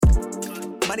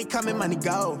Money coming, money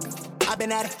go. I've been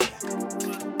at it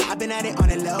on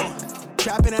the low.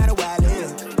 Trapping out a while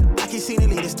live. I keep seeing the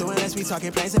leaders doing this. We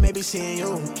talking plans and maybe seeing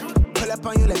you. Pull up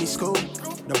on you, let me scoop.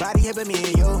 Nobody here but me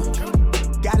and you.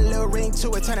 Got a little ring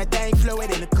to it, turn that thing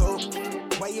fluid in the coupe.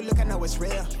 Way you look, I know it's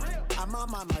real. I'm on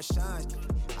my shine.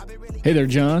 Hey there,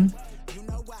 John.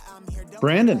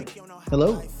 Brandon,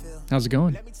 hello. How's it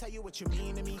going?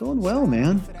 Going well,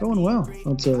 man. Going well.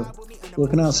 It's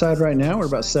looking outside right now. We're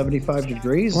about 75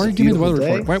 degrees. Why are you giving me the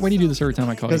weather report? Why do you do this every time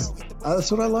I call you? Because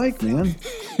that's what I like, man.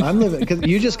 I'm living, because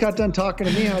you just got done talking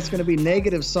to me how it's going to be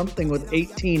negative something with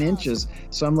 18 inches.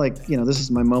 So I'm like, this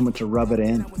is my moment to rub it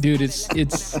in. Dude, it's. I'm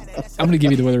going to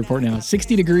give you the weather report now.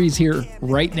 60 degrees here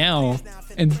right now.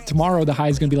 And tomorrow the high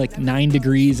is going to be like 9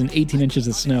 degrees and 18 inches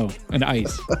of snow and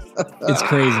ice. It's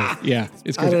crazy. Yeah,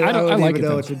 it's crazy. I like it,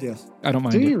 though. What to do. I don't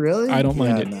mind it. Do you really? I don't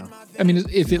mind it. No. I mean,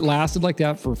 if it lasted like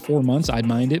that for 4 months, I'd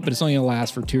mind it. But it's only going to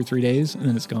last for 2 or 3 days, and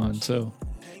then it's gone. So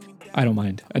I don't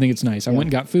mind. I think it's nice. I went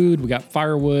and got food. We got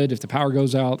firewood. If the power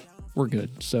goes out, we're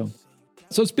good. So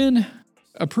it's been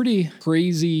a pretty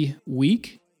crazy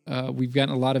week. We've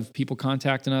gotten a lot of people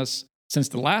contacting us since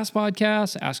the last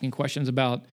podcast, asking questions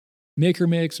about Maker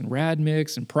Mix and Rad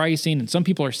Mix and pricing. And some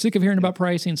people are sick of hearing about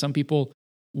pricing. Some people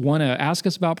want to ask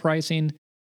us about pricing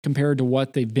compared to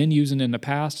what they've been using in the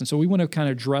past. And so we want to kind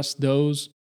of address those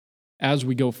as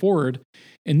we go forward.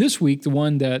 And this week, the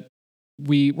one that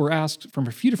we were asked from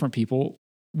a few different people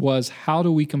was, how do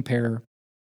we compare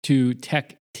to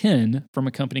TEC 10 from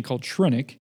a company called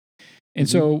Trinic? And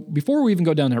so before we even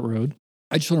go down that road,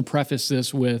 I just want to preface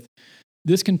this with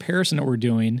this comparison that we're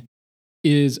doing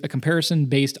is a comparison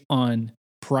based on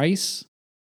price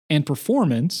and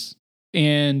performance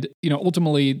and,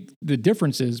 ultimately the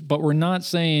differences, but we're not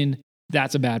saying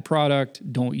that's a bad product,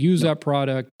 don't use that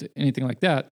product, anything like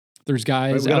that. There's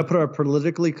guys... We got to put our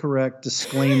politically correct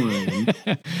disclaimer in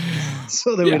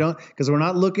so that we don't, because we're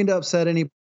not looking to upset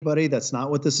anybody. That's not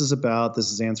what this is about.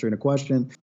 This is answering a question.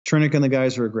 Trinic and the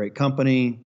guys are a great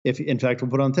company. In fact,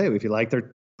 we'll put on tape. If you like their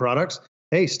products,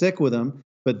 hey, stick with them.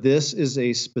 But this is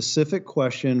a specific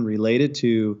question related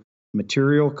to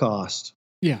material cost.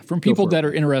 Yeah, from people that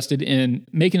are interested in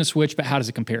making a switch, but how does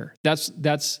it compare? That's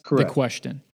the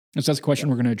question. That's the question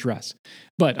we're going to address.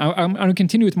 But I'm going to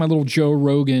continue with my little Joe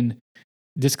Rogan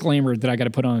disclaimer that I got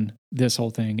to put on this whole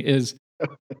thing is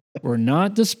we're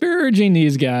not disparaging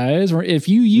these guys. If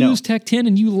you use TEC 10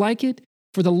 and you like it,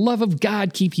 for the love of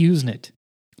God, keep using it.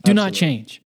 Do not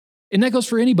change. And that goes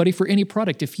for anybody, for any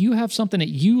product. If you have something that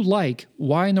you like,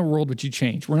 why in the world would you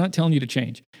change? We're not telling you to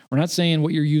change. We're not saying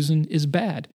what you're using is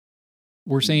bad.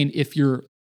 We're saying if you're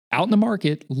out in the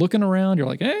market, looking around, you're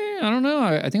like, hey, I don't know,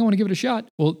 I think I want to give it a shot.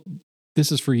 Well,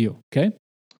 this is for you, okay?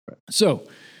 So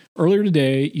earlier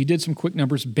today, you did some quick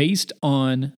numbers based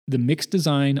on the mix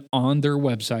design on their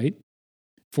website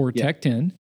for TEC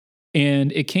 10,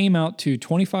 and it came out to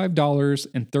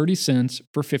 $25.30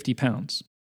 for 50 pounds,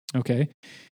 okay?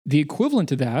 The equivalent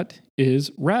to that is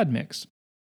Rad Mix.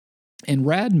 And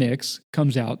Rad Mix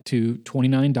comes out to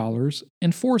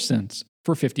 $29.04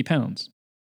 for 50 pounds.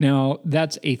 Now,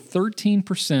 that's a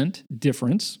 13%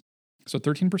 difference. So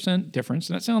 13% difference.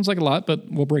 And that sounds like a lot,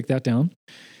 but we'll break that down.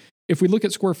 If we look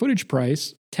at square footage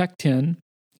price, TEC 10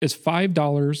 is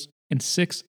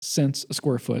 $5.06 a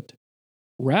square foot.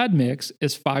 Rad Mix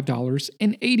is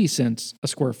 $5.80 a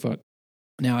square foot.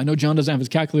 Now, I know John doesn't have his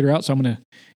calculator out, so I'm going to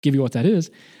give you what that is.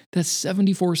 That's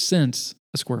 74 cents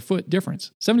a square foot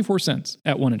difference. 74 cents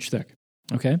at 1 inch thick,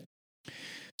 okay?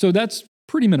 So that's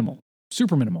pretty minimal,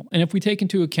 super minimal. And if we take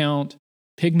into account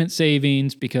pigment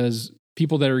savings, because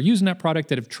people that are using that product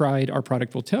that have tried our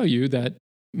product will tell you that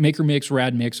Maker Mix,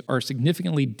 Rad Mix are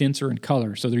significantly denser in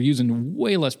color, so they're using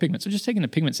way less pigment. So just taking the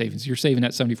pigment savings, you're saving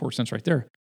that 74 cents right there.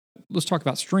 Let's talk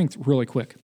about strength really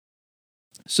quick.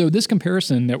 So this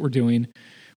comparison that we're doing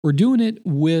it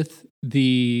with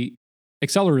the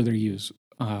accelerator they use.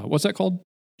 What's that called,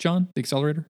 John? The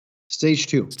accelerator? Stage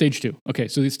 2. Stage 2. Okay,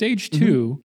 so the Stage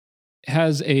 2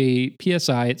 has a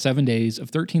PSI at 7 days of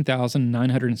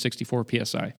 13,964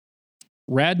 PSI.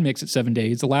 Rad Mix at 7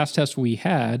 days, the last test we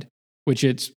had, which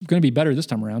it's going to be better this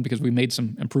time around because we made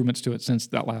some improvements to it since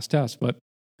that last test, but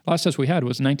the last test we had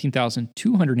was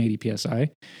 19,280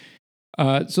 PSI.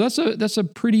 So that's a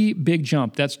pretty big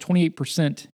jump. That's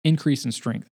 28% increase in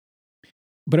strength.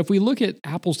 But if we look at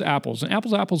apples to apples, and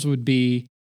apples to apples would be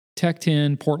TEC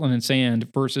 10 Portland and Sand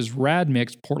versus Rad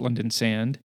Mix Portland and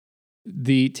Sand.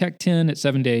 The TEC 10 at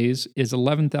 7 days is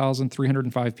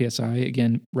 11,305 PSI.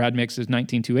 Again, Rad Mix is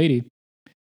 19,280.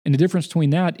 And the difference between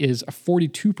that is a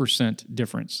 42%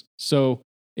 difference. So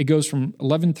it goes from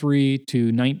 11.3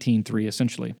 to 19.3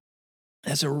 essentially.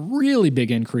 That's a really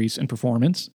big increase in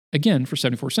performance, again, for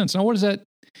 74 cents. Now, what does that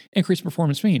increase in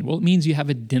performance mean? Well, it means you have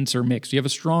a denser mix. You have a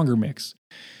stronger mix.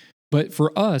 But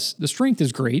for us, the strength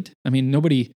is great. I mean,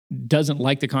 nobody doesn't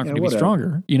like the concrete to be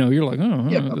stronger. You're like,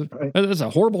 right. That's a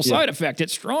horrible side effect.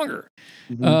 It's stronger.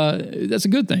 Mm-hmm. That's a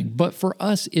good thing. But for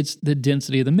us, it's the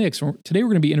density of the mix. Today, we're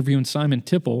going to be interviewing Simon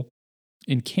Tippel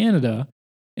in Canada.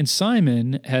 And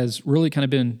Simon has really kind of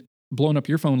been blowing up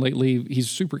your phone lately. He's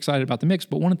super excited about the mix.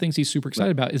 But one of the things he's super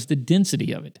excited about is the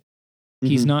density of it. Mm-hmm.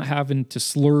 He's not having to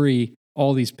slurry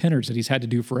all these pinners that he's had to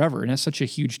do forever. And that's such a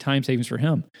huge time savings for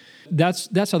him. That's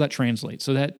how that translates.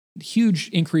 So that huge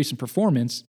increase in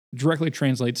performance directly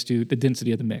translates to the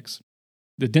density of the mix.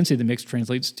 The density of the mix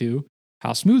translates to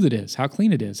how smooth it is, how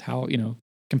clean it is, how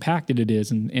compacted it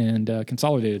is and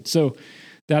consolidated. So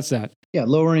that's that. Yeah,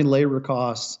 lowering labor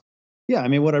costs. Yeah, I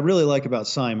mean, what I really like about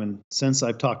Simon, since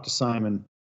I've talked to Simon,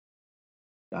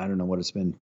 I don't know what it's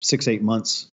been, 6-8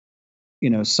 months.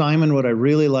 Simon, what I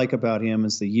really like about him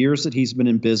is the years that he's been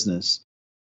in business,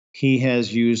 he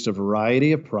has used a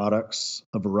variety of products,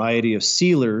 a variety of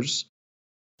sealers,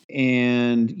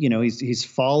 and he's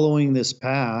following this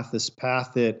path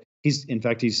that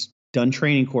he's done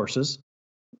training courses.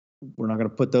 We're not going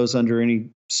to put those under any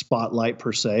spotlight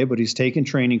per se, but he's taken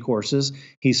training courses.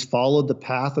 He's followed the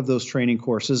path of those training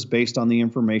courses based on the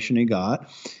information he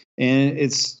got. And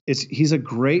he's a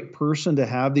great person to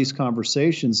have these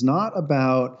conversations, not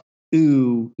about,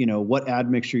 what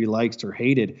admixture you liked or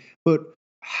hated, but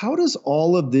how does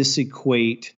all of this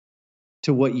equate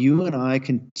to what you and I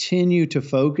continue to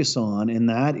focus on, and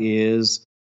that is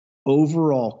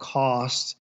overall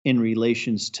cost in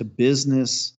relations to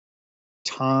business,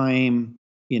 time,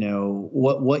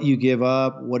 what you give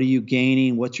up, what are you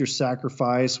gaining, what's your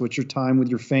sacrifice, what's your time with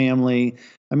your family.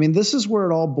 I mean, this is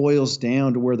where it all boils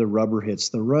down to where the rubber hits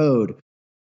the road.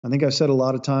 I think I've said a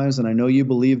lot of times, and I know you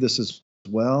believe this as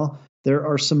well, there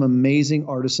are some amazing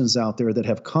artisans out there that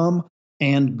have come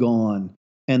and gone.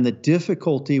 And the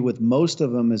difficulty with most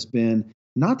of them has been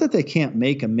not that they can't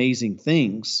make amazing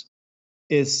things,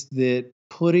 it's that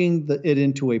putting it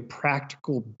into a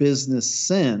practical business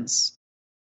sense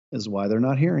is why they're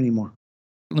not here anymore.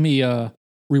 Let me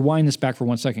rewind this back for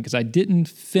 1 second because I didn't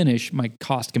finish my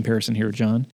cost comparison here,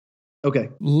 John. Okay.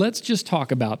 Let's just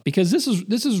talk about, because this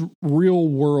is real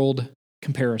world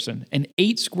comparison. An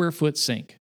 8 square foot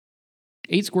sink,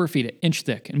 8 square feet, an inch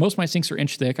thick. And most of my sinks are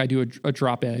inch thick. I do a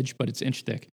drop edge, but it's inch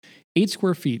thick. 8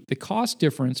 square feet. The cost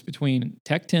difference between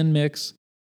TEC 10 mix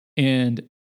and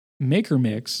Maker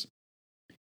mix,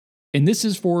 and this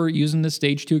is for using the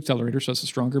stage 2 accelerator, so it's a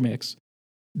stronger mix.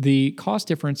 The cost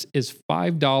difference is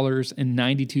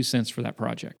 $5.92 for that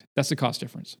project. That's the cost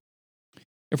difference.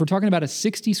 If we're talking about a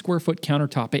 60 square foot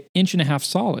countertop, an 1.5 inch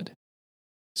solid.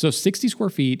 So 60 square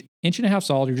feet, 1.5 inch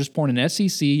solid, you're just pouring an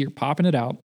SEC, you're popping it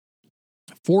out.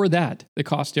 For that, the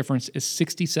cost difference is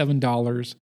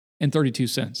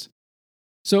 $67.32.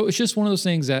 So it's just one of those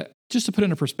things that, just to put it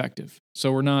into perspective.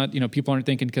 So we're not, people aren't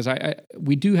thinking, because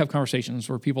we do have conversations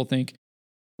where people think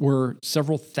we're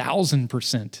several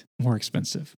 1,000% more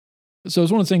expensive. So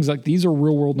it's one of the things like these are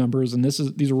real world numbers, and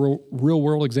these are real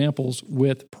world examples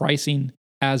with pricing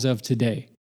as of today,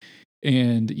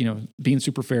 and being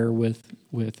super fair with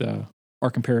our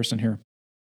comparison here.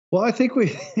 Well, I think we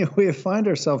find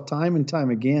ourselves time and time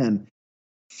again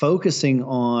focusing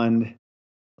on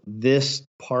this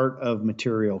part of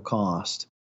material cost,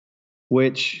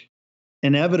 which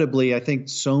inevitably I think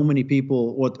so many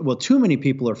people, too many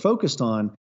people are focused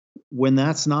on, when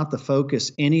that's not the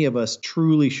focus any of us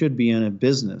truly should be in a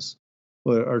business.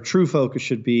 Our true focus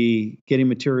should be getting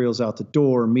materials out the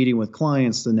door, meeting with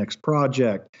clients, the next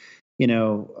project.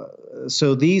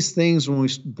 So these things, when we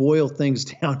boil things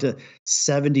down to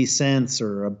 70 cents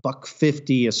or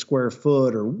 $1.50 a square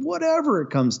foot or whatever it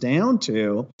comes down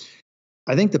to,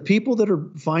 I think the people that are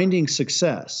finding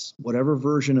success, whatever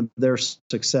version of their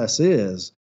success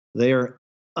is, they are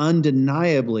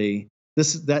undeniably,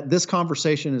 this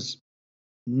conversation is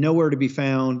nowhere to be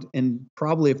found. And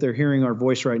probably if they're hearing our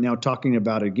voice right now talking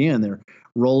about it again, they're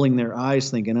rolling their eyes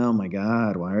thinking, oh my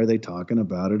God, why are they talking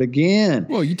about it again?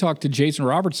 Well, you talked to Jason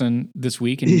Robertson this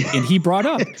week and he brought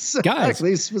up, exactly,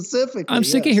 guys, specifically, I'm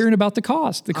sick of hearing about the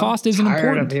cost. The cost isn't important.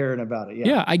 I'm tired of hearing about it.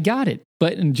 Yeah, I got it.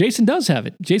 And Jason does have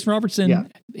it. Jason Robertson,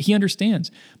 he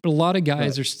understands. But a lot of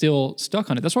guys are still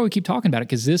stuck on it. That's why we keep talking about it,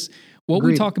 because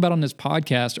we talk about on this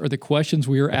podcast are the questions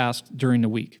we are asked during the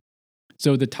week.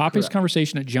 So the topics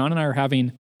conversation that John and I are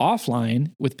having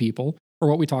offline with people or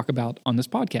what we talk about on this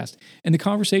podcast. And the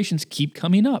conversations keep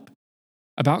coming up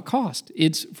about cost.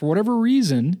 It's, for whatever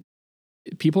reason,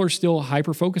 people are still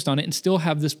hyper focused on it and still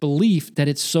have this belief that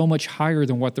it's so much higher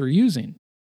than what they're using.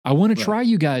 I want to try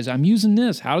you guys. I'm using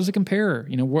this. How does it compare?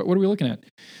 What are we looking at?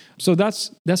 So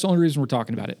that's the only reason we're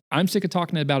talking about it. I'm sick of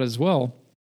talking about it as well,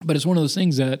 but it's one of those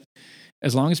things that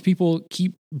as long as people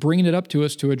keep bringing it up to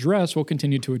us to address, we'll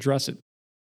continue to address it.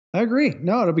 I agree.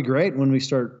 No, it'll be great when we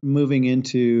start moving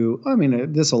into,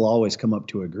 this will always come up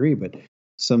to agree, but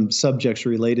some subjects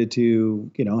related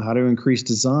to, how to increase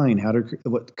design,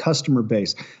 what customer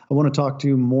base. I want to talk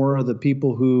to more of the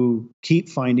people who keep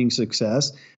finding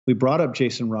success. We brought up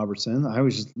Jason Robertson. I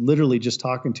was literally just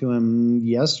talking to him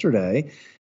yesterday.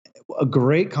 A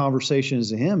great conversation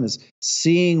to him is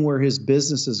seeing where his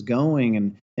business is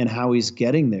going and how he's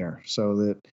getting there so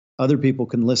that other people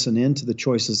can listen in to the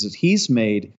choices that he's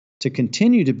made to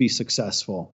continue to be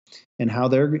successful and how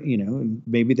they're,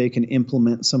 maybe they can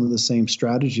implement some of the same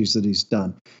strategies that he's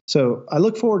done. So I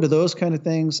look forward to those kind of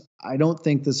things. I don't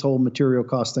think this whole material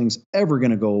cost thing's ever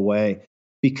going to go away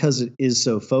because it is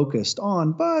so focused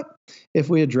on. But if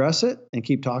we address it and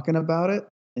keep talking about it,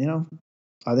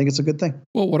 I think it's a good thing.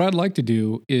 Well, what I'd like to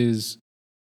do is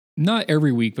not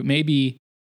every week, but maybe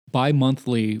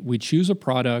bi-monthly, we choose a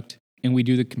product and we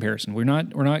do the comparison. We're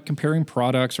not comparing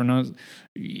products. We're not,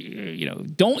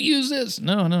 don't use this.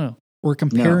 No. We're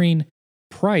comparing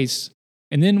price.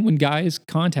 And then when guys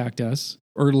contact us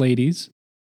or ladies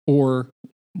or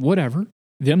whatever,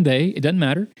 it doesn't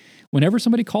matter. Whenever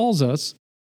somebody calls us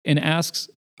and asks,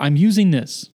 I'm using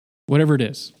this, whatever it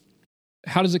is,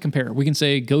 how does it compare? We can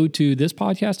say, go to this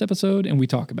podcast episode and we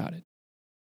talk about it.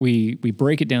 We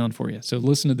break it down for you. So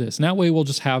listen to this. And that way we'll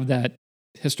just have that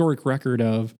historic record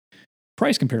of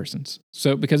price comparisons.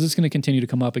 So because it's going to continue to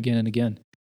come up again and again.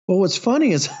 Well, what's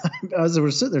funny is as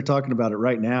we're sitting there talking about it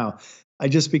right now, I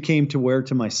just became aware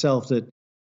to myself that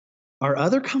are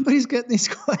other companies getting these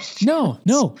questions?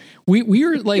 No. We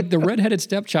are like the redheaded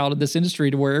stepchild of this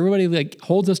industry to where everybody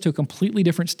holds us to a completely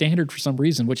different standard for some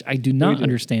reason, which I do not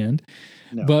understand.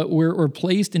 No. But we're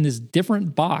placed in this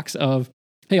different box of,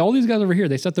 hey, all these guys over here,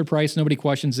 they set their price, nobody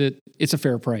questions it. It's a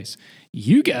fair price.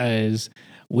 You guys,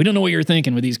 we don't know what you're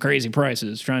thinking with these crazy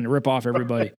prices, trying to rip off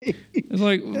everybody. Right. It's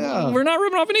like, we're not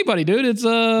ripping off anybody, dude. It's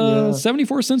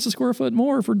 74 cents a square foot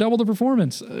more for double the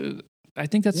performance. I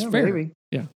think that's fair. Maybe.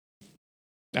 Yeah.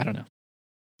 I don't know.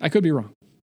 I could be wrong.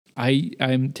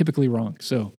 I'm typically wrong.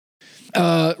 So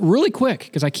really quick,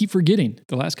 because I keep forgetting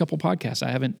the last couple podcasts,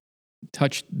 I haven't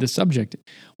touched the subject.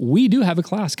 We do have a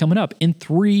class coming up in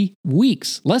 3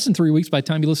 weeks, less than 3 weeks by the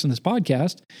time you listen to this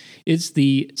podcast. It's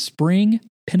the Spring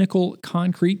Pinnacle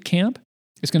Concrete Camp.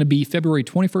 It's going to be February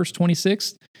 21st,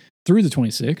 26th through the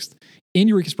 26th in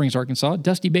Eureka Springs, Arkansas.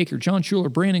 Dusty Baker, John Schuler,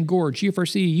 Brandon Gore,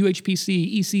 GFRC,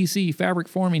 UHPC, ECC, Fabric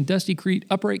Forming, Dusty Crete,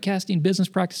 Upright Casting, Business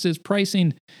Practices,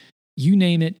 Pricing, you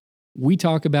name it. We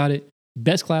talk about it.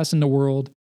 Best class in the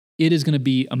world. It is going to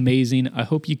be amazing. I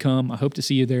hope you come. I hope to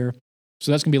see you there.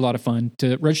 So that's going to be a lot of fun.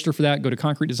 To register for that, go to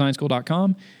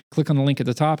concretedesignSchool.com, click on the link at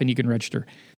the top, and you can register.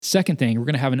 Second thing, we're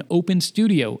going to have an open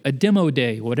studio, a demo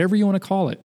day, whatever you want to call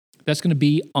it. That's going to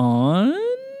be on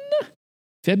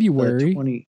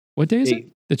February. What day is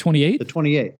it? The 28th? The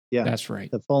 28th, yeah. That's right.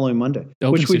 The following Monday,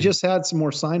 which we just had some more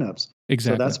signups.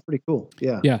 Exactly. So that's pretty cool.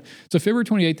 Yeah. Yeah. So February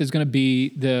 28th is going to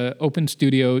be the open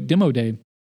studio demo day. And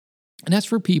that's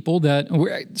for people that,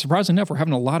 surprisingly enough, we're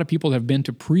having a lot of people that have been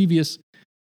to previous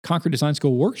Concrete Design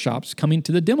School workshops coming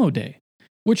to the demo day,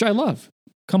 which I love.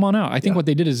 Come on out. I think what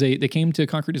they did is they came to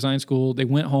Concrete Design School, they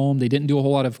went home, they didn't do a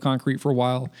whole lot of concrete for a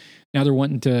while. Now they're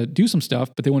wanting to do some stuff,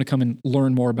 but they want to come and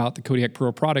learn more about the Kodiak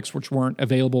Pro products, which weren't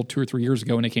available 2 or 3 years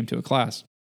ago when they came to a class.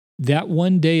 That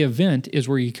one-day event is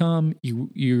where you come,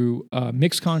 you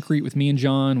mix concrete with me and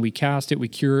John, we cast it, we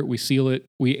cure it, we seal it,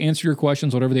 we answer your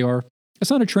questions, whatever they are. It's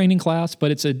not a training class,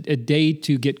 but it's a day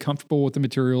to get comfortable with the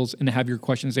materials and to have your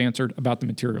questions answered about the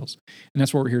materials. And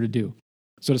that's what we're here to do.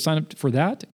 So to sign up for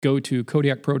that, go to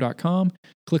KodiakPro.com,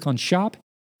 click on shop,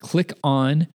 click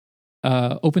on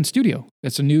Open Studio.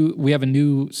 We have a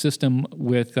new system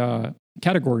with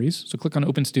categories. So click on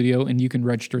Open Studio and you can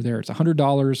register there. It's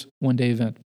 $100 one-day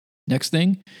event. Next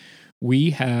thing,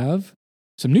 we have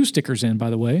some new stickers in, by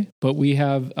the way, but we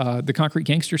have the Concrete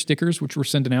Gangster stickers, which we're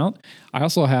sending out. I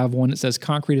also have one that says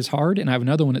concrete is hard, and I have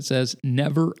another one that says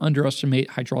never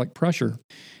underestimate hydraulic pressure.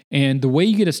 And the way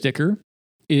you get a sticker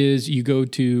is you go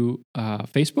to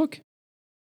Facebook,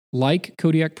 like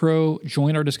Kodiak Pro,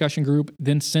 join our discussion group,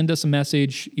 then send us a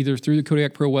message either through the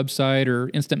Kodiak Pro website or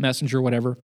instant messenger or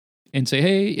whatever, and say,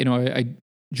 hey, I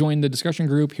joined the discussion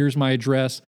group. Here's my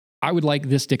address. I would like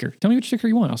this sticker. Tell me which sticker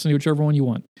you want. I'll send you whichever one you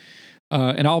want.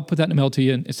 And I'll put that in the mail to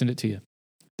you and send it to you.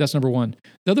 That's number one.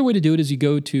 The other way to do it is you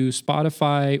go to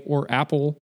Spotify or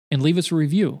Apple and leave us a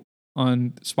review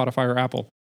on Spotify or Apple.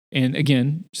 And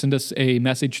again, send us a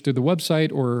message through the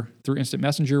website or through Instant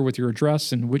Messenger with your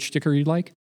address and which sticker you'd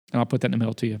like, and I'll put that in the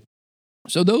mail to you.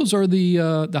 So those are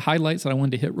the highlights that I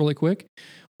wanted to hit really quick.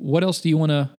 What else do you want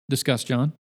to discuss,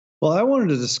 John? Well, I wanted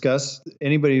to discuss,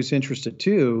 anybody who's interested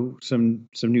too, some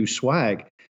new swag.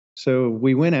 So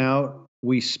we went out,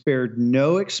 we spared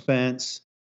no expense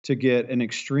to get an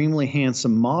extremely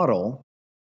handsome model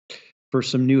for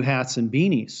some new hats and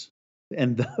beanies.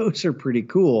 And those are pretty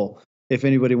cool if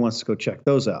anybody wants to go check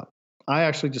those out. I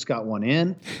actually just got one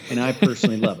in, and I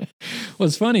personally love it.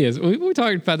 What's funny is we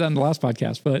talked about that in the last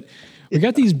podcast, but we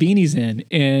got these beanies in,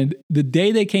 and the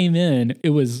day they came in, it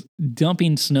was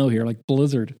dumping snow here, like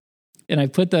blizzard. And I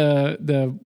put the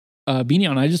beanie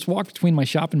on. I just walked between my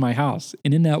shop and my house,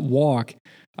 and in that walk,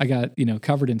 I got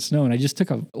covered in snow, and I just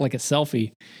took a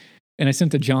selfie, and I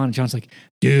sent to John. And John's like,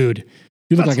 "Dude,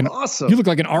 you look awesome. You look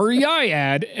like an REI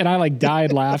ad," and I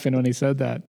died laughing when he said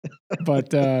that.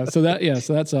 But so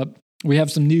that's up. We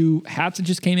have some new hats that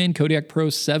just came in, Kodiak Pro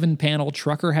 7-panel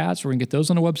trucker hats. We're going to get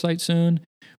those on the website soon.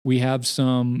 We have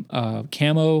some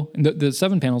camo. The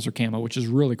 7 panels are camo, which is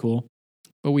really cool.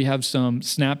 But we have some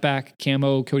snapback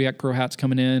camo Kodiak Pro hats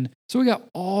coming in. So we got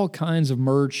all kinds of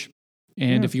merch.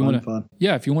 And if you want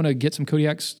to get some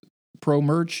Kodiak Pro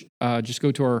merch, just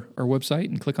go to our website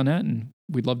and click on that, and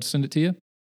we'd love to send it to you.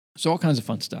 So all kinds of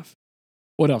fun stuff.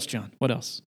 What else, John? What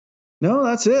else? No,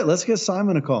 that's it. Let's get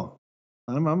Simon a call.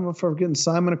 I'm for getting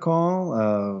Simon a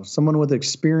call. Someone with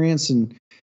experience in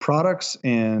products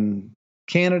and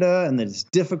Canada and his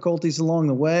difficulties along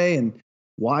the way and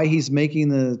why he's making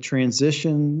the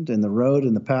transition and the road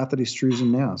and the path that he's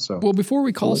choosing now. So, well, before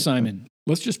we call Simon,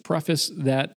 let's just preface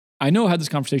that I know how this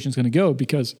conversation is going to go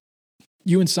because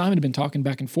you and Simon have been talking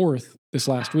back and forth this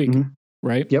last week,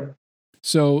 right? Yep.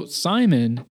 So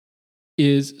Simon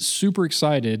is super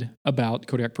excited about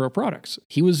Kodiak Pro products.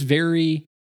 He was very,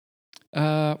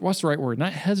 what's the right word?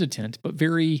 Not hesitant, but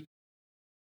very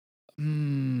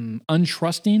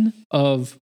untrusting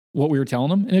of what we were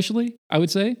telling him initially, I would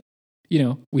say.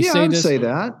 We say this. Say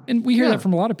that. And we hear that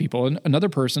from a lot of people. And another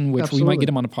person, which we might get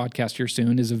him on a podcast here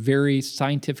soon, is a very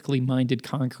scientifically minded,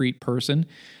 concrete person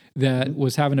that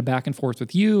was having a back and forth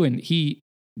with you. And he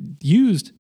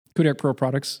used Kodiak Pro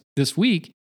products this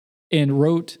week and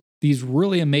wrote these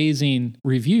really amazing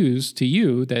reviews to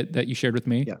you that you shared with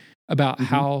me about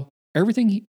how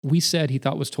everything we said he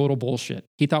thought was total bullshit.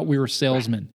 He thought we were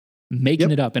salesmen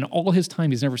making it up. And all his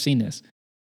time, he's never seen this.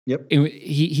 Yep. And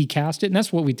he cast it. And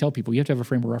that's what we tell people. You have to have a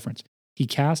frame of reference. He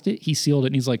cast it, he sealed it,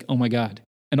 and he's like, oh my God.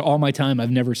 And all my time,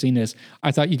 I've never seen this.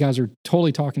 I thought you guys are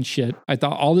totally talking shit. I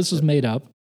thought all this was made up.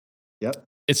 Yep.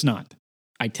 It's not.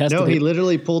 I tested it. No, he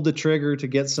literally pulled the trigger to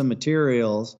get some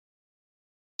materials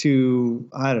to,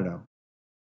 I don't know,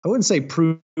 I wouldn't say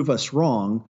prove us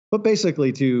wrong, but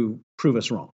basically to prove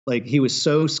us wrong. Like he was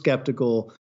so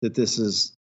skeptical that this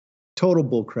is total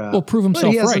bullcrap. Well, prove himself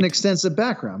right. He has an extensive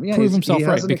background. Yeah, prove himself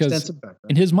right because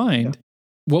in his mind,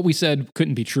 what we said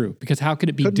couldn't be true because how could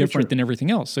it be different than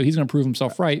everything else? So he's going to prove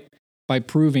himself right by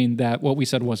proving that what we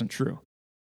said wasn't true.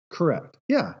 Correct.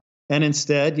 Yeah. And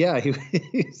instead,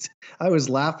 I was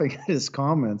laughing at his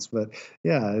comments, but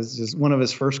it's just one of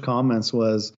his first comments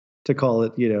was to call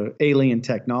it, alien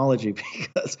technology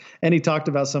and he talked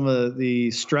about some of the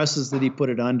stresses that he put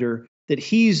it under that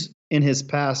he's in his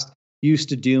past used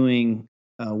to doing,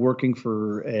 working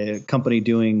for a company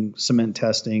doing cement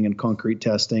testing and concrete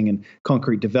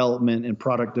development and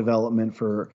product development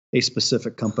for a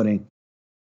specific company,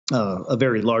 a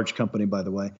very large company, by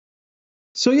the way.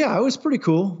 So it was pretty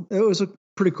cool. It was a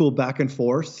pretty cool back and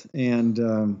forth, and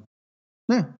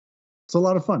it's a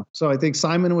lot of fun. So I think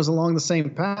Simon was along the same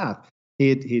path.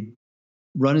 He'd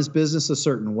run his business a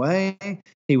certain way.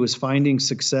 He was finding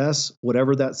success,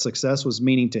 whatever that success was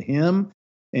meaning to him.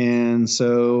 And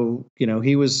so,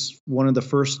 he was one of the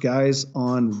first guys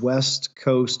on West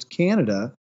Coast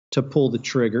Canada to pull the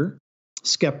trigger,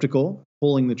 skeptical,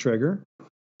 pulling the trigger.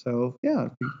 So,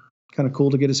 it'd be kind of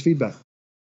cool to get his feedback.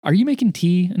 Are you making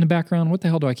tea in the background? What the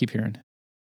hell do I keep hearing?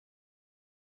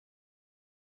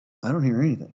 I don't hear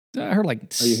anything. I heard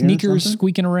like sneakers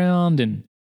squeaking around and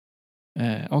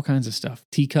all kinds of stuff.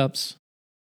 Teacups.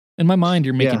 In my mind,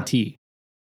 you're making tea.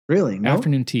 Really? No?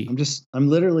 Afternoon tea. I'm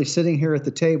literally sitting here at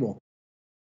the table.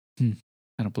 I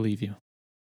don't believe you.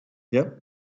 Yep.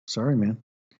 Sorry, man.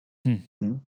 No.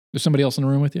 There's somebody else in the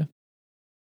room with you?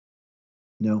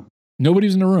 No.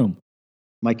 Nobody's in the room.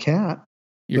 My cat.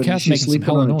 Your cat's making some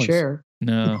hella noise. Chair.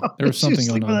 No, there was something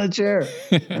going on. On a chair.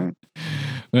 Right.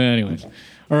 Well, anyways.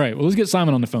 All right. Well, let's get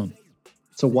Simon on the phone.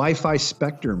 It's a Wi-Fi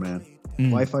Spectre, man.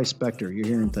 Wi-Fi Spectre. You're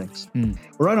hearing things.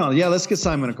 Right on. Yeah, let's get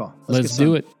Simon a call. Let's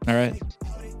do it. All right.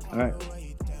 All right.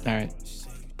 All right.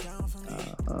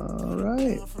 All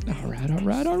right. All right. All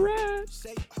right. All right.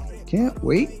 Can't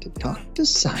wait to talk to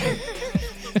Simon.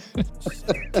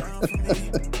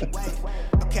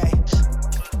 Okay.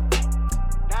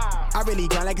 I really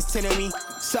grind like it's 10 of me.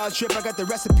 Sauce drip, I got the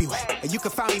recipe. And you can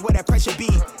find me where that pressure be.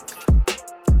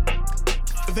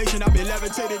 I've been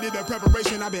levitated in the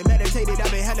preparation. I've been meditated.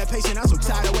 I've been hella patient. I'm so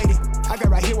tired of waiting. I got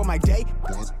right here with my day.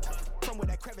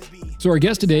 So our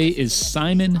guest today is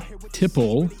Simon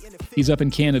Tippel. He's up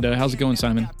in Canada. How's it going,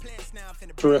 Simon?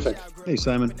 Terrific. Hey,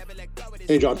 Simon.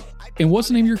 Hey, John. And what's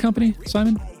the name of your company,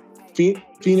 Simon?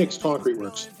 Phoenix Concrete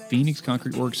Works. Phoenix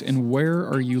Concrete Works. And where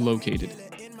are you located?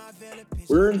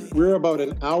 We're about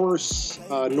an hour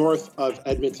north of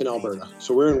Edmonton, Alberta.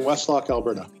 So we're in Westlock,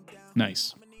 Alberta.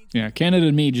 Nice. Yeah, Canada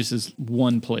to me just is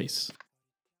one place.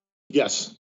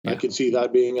 Yes, yeah. I can see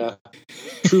that being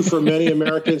true for many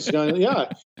Americans.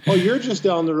 Yeah. Oh, you're just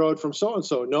down the road from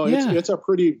so-and-so. No, it's a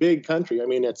pretty big country. I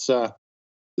mean, it's the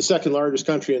second largest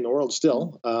country in the world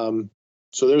still.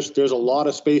 So there's a lot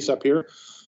of space up here,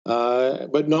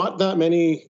 but not that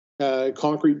many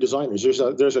concrete designers.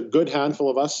 There's a good handful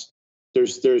of us.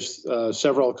 There's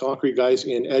several concrete guys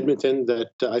in Edmonton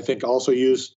that I think also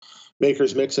use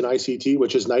Maker's Mix and ICT,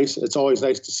 which is nice. It's always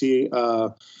nice to see.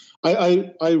 I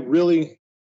really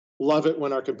love it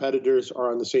when our competitors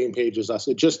are on the same page as us.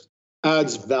 It just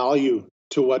adds value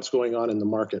to what's going on in the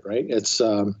market, right? It's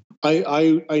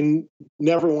I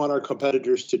never want our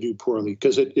competitors to do poorly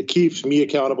because it keeps me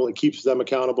accountable, it keeps them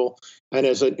accountable, and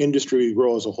as an industry, we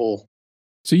grow as a whole.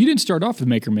 So you didn't start off with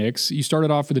Maker Mix. You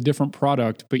started off with a different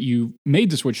product, but you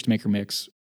made the switch to Maker Mix.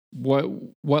 What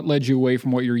led you away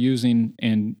from what you're using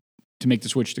and to make the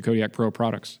switch to Kodiak Pro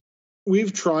products?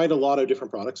 We've tried a lot of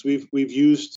different products. I've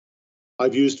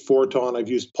used Forton, I've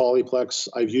used Polyplex,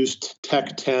 I've used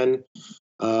TEC 10.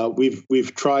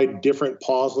 We've tried different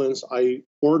poslins. I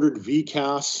ordered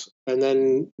VCAS, and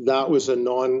then that was a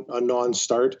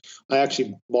non-start. I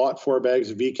actually bought 4 bags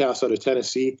of VCAS out of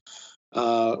Tennessee.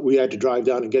 We had to drive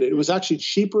down and get it. It was actually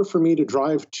cheaper for me to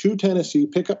drive to Tennessee,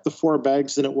 pick up the 4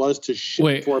 bags than it was to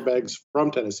ship 4 bags from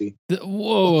Tennessee.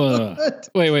 Whoa.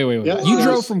 Wait. Yeah, you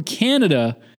drove from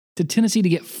Canada to Tennessee to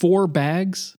get 4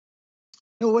 bags?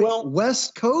 No, wait,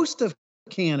 west coast of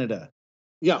Canada.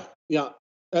 Yeah.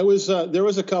 That was there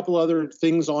was a couple other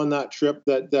things on that trip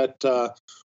that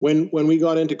when we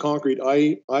got into concrete,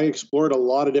 I explored a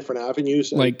lot of different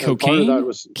avenues. Like cocaine? Part of that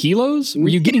was, kilos? Were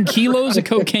you getting kilos of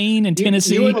cocaine in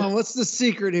Tennessee? What's the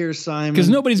secret here, Simon? Because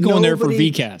nobody's going there for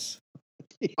VCAS.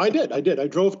 I did. I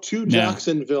drove to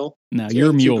Jacksonville. No, you're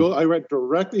a mule. I went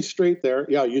directly straight there.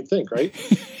 Yeah, you'd think, right?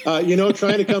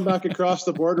 Trying to come back across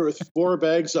the border with 4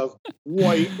 bags of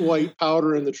white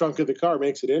powder in the trunk of the car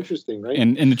makes it interesting, right?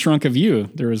 And in the trunk of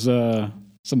you, there was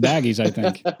some baggies, I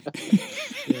think.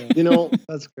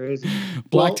 That's crazy.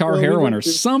 Black tar heroin or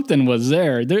something was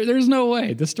there. There's no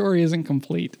way. The story isn't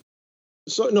complete.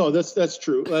 So no, that's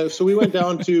true. So we went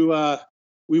down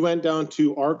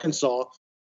to Arkansas.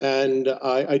 And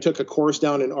I took a course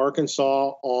down in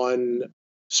Arkansas on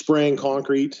spraying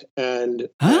concrete and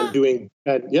doing,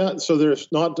 so there's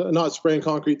not spraying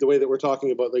concrete the way that we're talking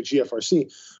about like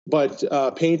GFRC,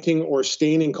 but painting or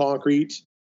staining concrete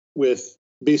with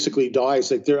basically dyes.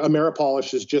 Like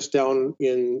Ameripolish is just down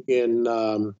in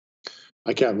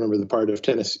I can't remember the part of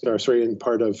in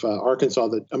part of Arkansas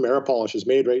that Ameripolish is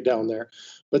made right down there.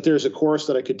 But there's a course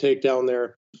that I could take down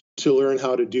there to learn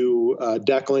how to do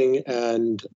deckling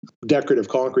and decorative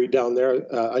concrete down there.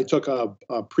 I took a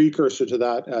precursor to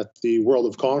that at the World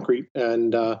of Concrete,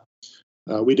 and I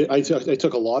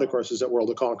took a lot of courses at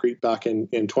World of Concrete back in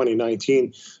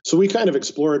 2019. So we kind of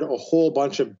explored a whole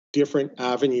bunch of different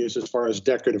avenues as far as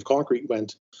decorative concrete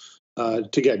went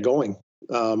to get going.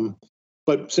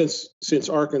 But since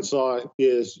Arkansas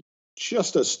is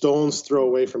just a stone's throw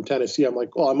away from Tennessee, I'm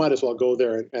like, well, I might as well go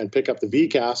there and pick up the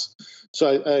VCAS. So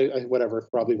I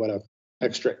probably an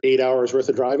extra 8 hours worth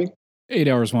of driving. 8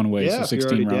 hours one way, so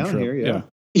 16 round trip. Here,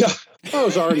 yeah. I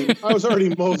was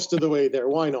already most of the way there.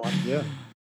 Why not?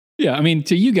 Yeah. I mean,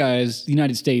 to you guys, the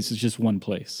United States is just one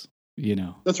place.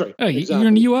 That's right. Hey, exactly. You're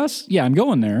in the U.S. Yeah, I'm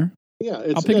going there. Yeah,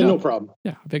 I'll pick it up. No problem.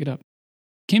 Yeah, I'll pick it up.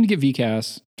 Came to get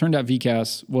VCAS. Turned out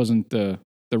VCAS wasn't the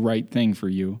right thing for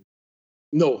you.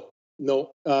 No.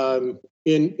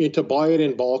 To buy it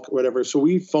in bulk or whatever. So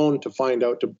we phoned to find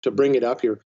out to bring it up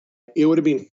here. It would have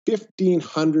been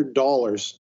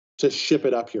 $1,500 to ship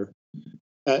it up here,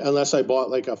 unless I bought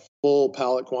like a full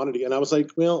pallet quantity. And I was like,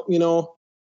 well,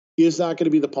 is that going to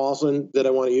be the pozzolin that I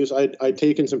want to use? I'd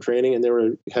taken some training, and they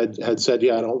had said,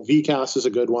 yeah, no, VCAS is a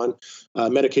good one.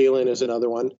 Metakaolin is another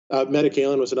one.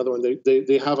 Metakaolin was another one.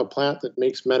 They have a plant that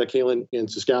makes metakaolin in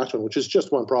Saskatchewan, which is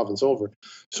just one province over.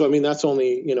 So I mean, that's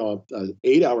only an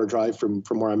 8-hour drive from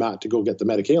where I'm at to go get the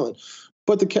metakaolin.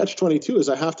 But the catch-22 is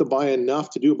I have to buy enough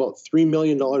to do about $3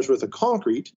 million worth of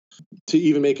concrete to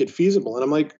even make it feasible. And I'm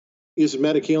like, is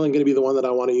metakaolin going to be the one that I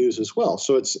want to use as well?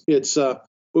 So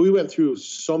but we went through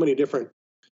so many different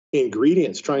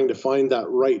ingredients trying to find that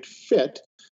right fit.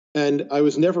 And I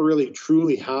was never really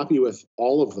truly happy with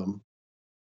all of them.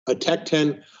 A TEC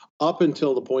 10 up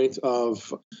until the point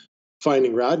of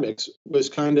finding Radmix was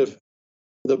kind of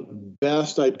the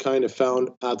best I'd kind of found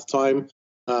at the time.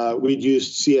 We'd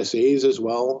used CSAs as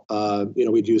well.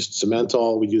 We'd used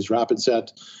Cementol, we'd used Rapid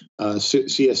Set,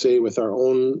 CSA with our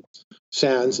own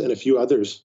sands and a few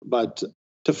others. But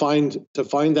to find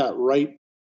that right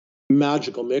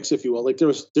magical mix, if you will, like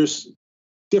there's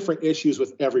different issues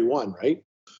with every one, right?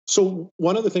 So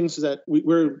one of the things is that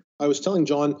I was telling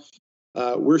John,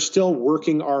 we're still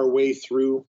working our way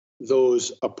through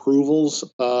those approvals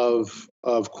of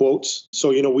quotes. So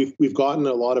we've gotten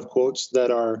a lot of quotes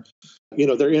that are,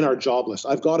 they're in our job list.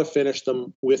 I've got to finish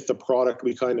them with the product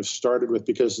we kind of started with,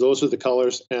 because those are the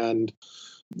colors and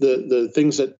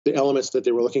the elements that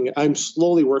they were looking at. I'm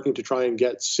slowly working to try and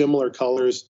get similar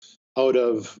colors out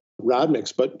of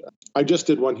Radmix, but I just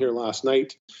did one here last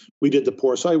night. We did the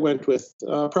pour. So I went with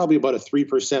probably about a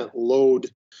 3% load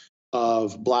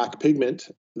of black pigment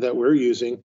that we're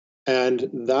using. And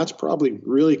that's probably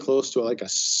really close to like a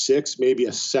 6, maybe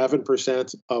a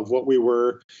 7% of what we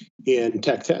were in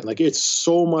TEC 10. Like, it's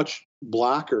so much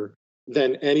blacker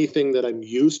than anything that I'm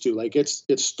used to. Like,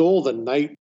 it stole the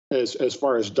night as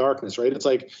far as darkness, right? It's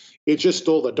like, it just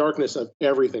stole the darkness of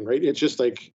everything, right? It's just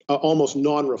like almost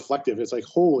non-reflective. It's like,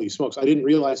 holy smokes, I didn't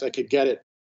realize I could get it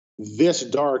this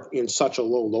dark in such a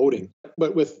low loading.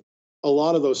 But with a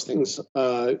lot of those things,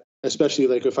 especially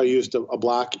like if I used a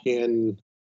black in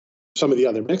some of the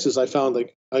other mixes, I found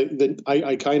like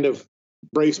I kind of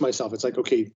brace myself. It's like,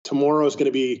 okay, tomorrow is going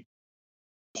to be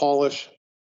polish,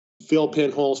 fill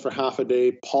pinholes for half a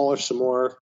day, polish some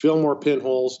more, fill more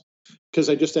pinholes, because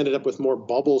I just ended up with more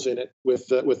bubbles in it with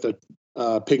the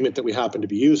pigment that we happen to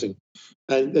be using,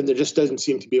 and there just doesn't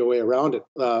seem to be a way around it.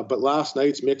 But last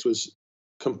night's mix was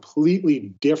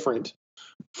completely different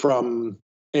from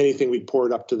anything we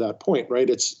poured up to that point, right?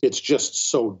 It's just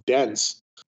so dense.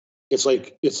 It's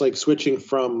like switching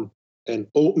from an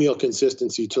oatmeal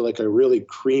consistency to like a really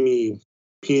creamy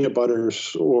peanut butter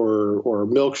or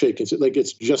milkshake. Like,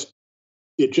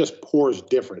 it just pours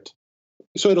different.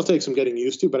 So it'll take some getting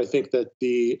used to, but I think that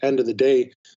the end of the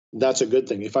day, that's a good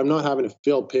thing. If I'm not having to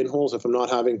fill pinholes, if I'm not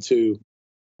having to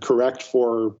correct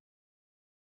for,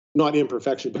 not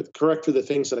imperfection, but correct for the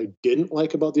things that I didn't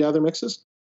like about the other mixes,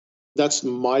 that's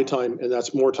my time, and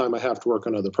that's more time I have to work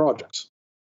on other projects.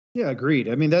 Yeah, agreed.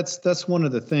 I mean, that's one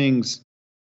of the things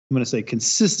I'm going to say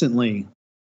consistently.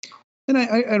 And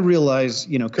I realize,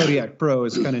 Kodiak Pro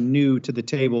is kind of new to the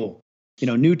table,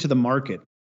 new to the market.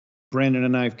 Brandon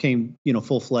and I came,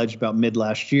 full-fledged about mid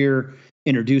last year,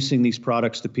 introducing these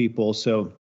products to people.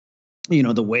 So,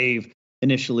 the wave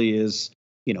initially is,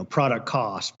 product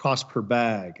cost per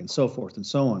bag, and so forth and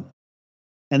so on.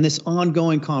 And this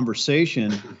ongoing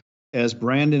conversation, as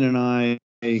Brandon and I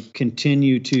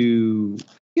continue to,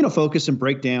 focus and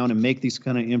break down and make these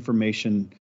kind of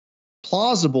information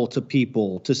plausible to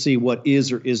people to see what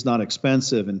is or is not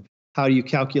expensive and how do you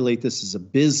calculate this as a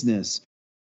business.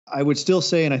 I would still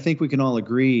say, and I think we can all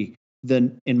agree,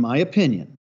 that in my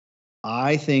opinion,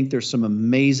 I think there's some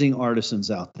amazing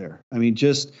artisans out there. I mean,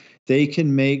 they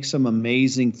can make some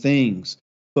amazing things,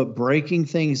 but breaking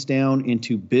things down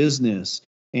into business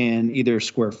and either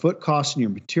square foot cost in your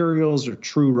materials or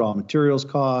true raw materials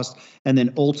cost, and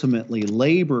then ultimately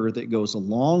labor that goes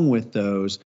along with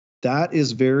those, that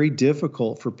is very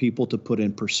difficult for people to put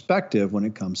in perspective when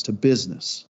it comes to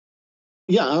business.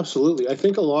 Yeah, absolutely. I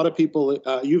think a lot of people,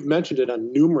 you've mentioned it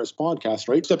on numerous podcasts,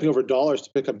 right? Stepping over dollars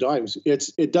to pick up dimes.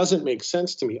 It doesn't make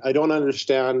sense to me. I don't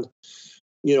understand,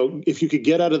 if you could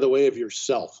get out of the way of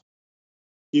yourself,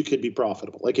 you could be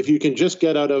profitable. Like, if you can just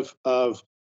get out of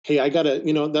hey, I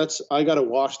gotta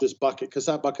wash this bucket because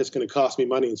that bucket's going to cost me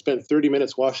money, and spend 30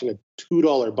 minutes washing a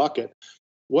 $2 bucket.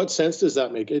 What sense does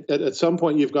that make? At some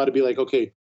point, you've got to be like,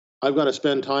 okay, I've got to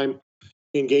spend time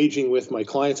engaging with my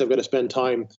clients. I've got to spend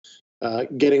time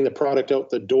getting the product out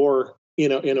the door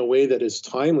in a way that is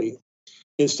timely,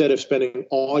 instead of spending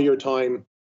all your time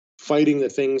fighting the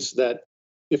things that,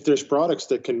 if there's products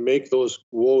that can make those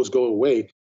woes go away,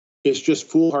 it's just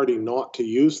foolhardy not to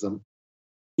use them.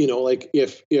 like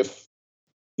if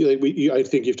I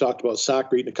think you've talked about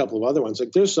Sacrete and a couple of other ones.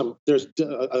 Like there's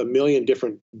a million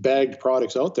different bagged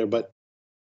products out there, but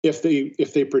if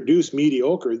they produce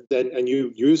mediocre, then and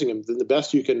you using them, then the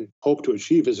best you can hope to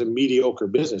achieve is a mediocre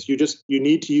business. You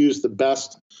need to use the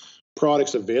best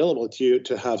products available to you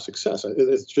to have success.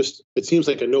 It seems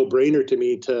like a no-brainer to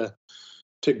me to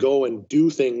go and do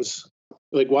things.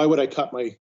 Like, why would I cut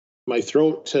my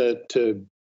throat to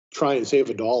try and save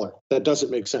 $1? That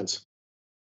doesn't make sense.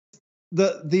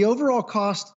 The overall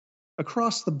cost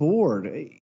across the board,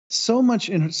 so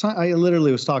much. I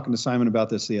literally was talking to Simon about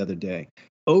this the other day.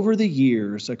 Over the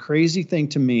years, a crazy thing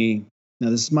to me, now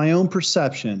this is my own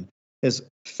perception, has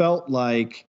felt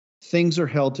like things are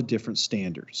held to different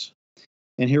standards.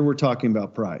 And here we're talking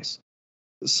about price.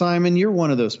 Simon, you're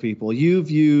one of those people. You've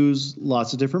used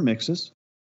lots of different mixes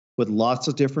with lots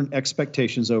of different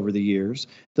expectations over the years,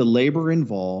 the labor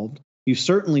involved. You've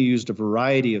certainly used a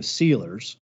variety of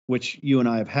sealers, which you and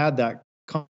I have had that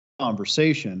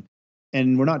conversation.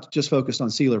 And we're not just focused on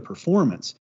sealer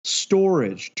performance.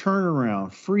 Storage,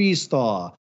 turnaround, freeze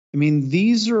thaw. I mean,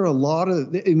 these are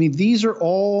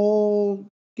all,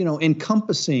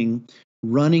 encompassing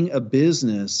running a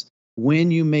business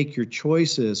when you make your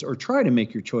choices, or try to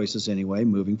make your choices anyway,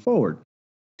 moving forward.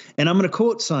 And I'm going to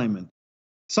quote Simon.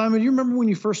 Simon, you remember when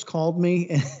you first called me?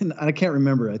 And I can't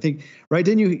remember. I think, right?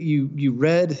 Didn't you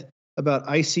read about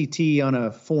ICT on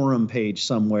a forum page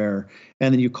somewhere,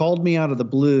 and then you called me out of the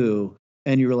blue,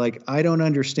 and you were like, I don't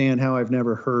understand how I've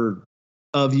never heard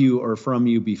of you or from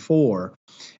you before.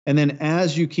 And then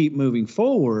as you keep moving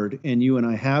forward and you and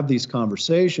I have these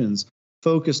conversations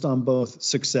focused on both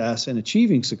success and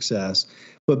achieving success,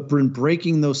 but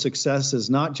breaking those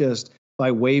successes, not just by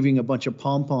waving a bunch of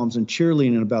pom-poms and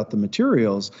cheerleading about the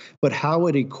materials, but how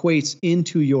it equates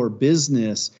into your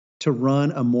business to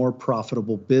run a more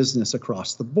profitable business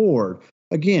across the board.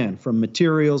 Again, from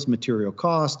materials, material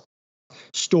cost,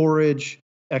 storage,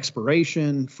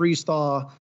 expiration, freeze thaw.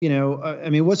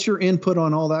 What's your input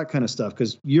on all that kind of stuff?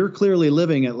 Because you're clearly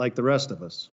living it like the rest of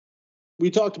us.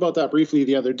 We talked about that briefly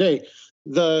the other day.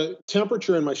 The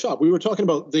temperature in my shop, we were talking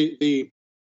about the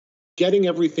getting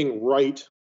everything right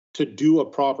to do a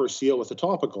proper seal with a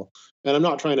topical. And I'm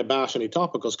not trying to bash any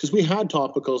topicals, because we had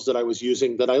topicals that I was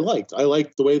using that I liked. I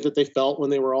liked the way that they felt when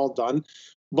they were all done.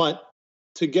 But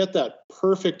to get that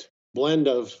perfect blend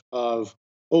of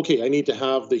okay, I need to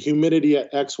have the humidity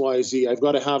at XYZ. I've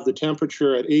got to have the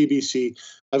temperature at ABC.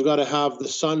 I've got to have the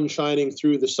sun shining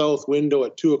through the south window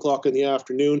at 2:00 in the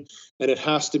afternoon, and it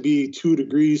has to be 2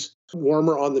 degrees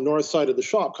warmer on the north side of the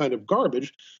shop, kind of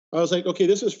garbage. I was like, okay,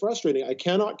 this is frustrating. I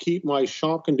cannot keep my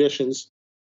shop conditions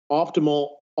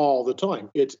optimal all the time.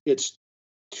 It's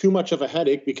too much of a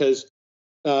headache, because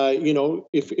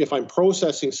if I'm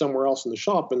processing somewhere else in the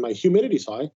shop and my humidity's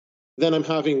high, then I'm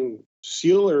having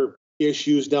sealer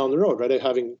issues down the road, right? I'm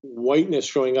having whiteness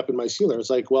showing up in my sealer. It's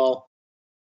like, well,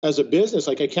 as a business,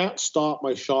 like, I can't stop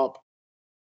my shop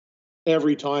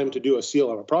every time to do a seal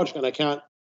on a project, and I can't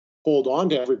hold on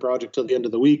to every project till the end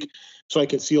of the week so I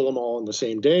can seal them all in the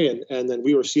same day. And then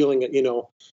we were sealing at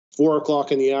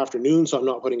 4:00 in the afternoon, so I'm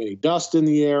not putting any dust in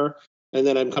the air. And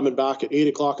then I'm coming back at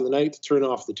 8:00 in the night to turn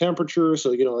off the temperature. So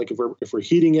like if we're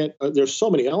heating it, there's so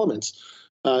many elements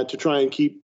to try and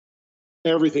keep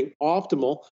everything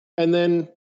optimal. And then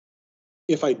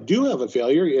if I do have a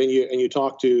failure, and you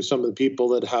talk to some of the people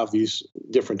that have these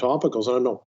different topicals, and I'm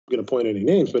not going to point any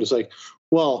names, but it's like,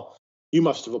 well, you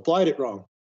must have applied it wrong.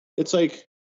 It's like,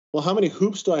 well, how many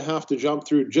hoops do I have to jump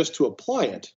through just to apply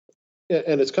it?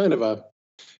 And it's kind of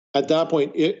at that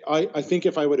point, I think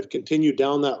if I would have continued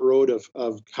down that road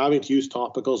of having to use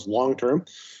topicals long term,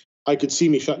 I could see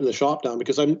me shutting the shop down,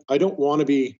 because I don't want to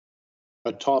be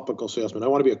a topical salesman. I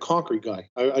want to be a concrete guy.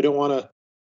 I don't want to.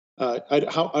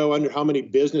 I wonder how many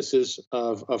businesses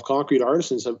of concrete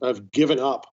artisans have given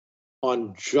up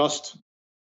on just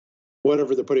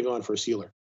whatever they're putting on for a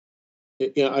sealer.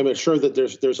 I'm sure that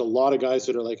there's a lot of guys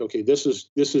that are like, okay, this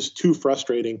is too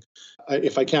frustrating.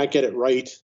 If I can't get it right,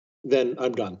 then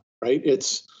I'm done. Right?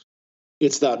 It's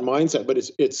that mindset. But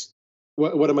it's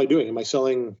what am I doing? Am I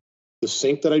selling the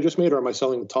sink that I just made, or am I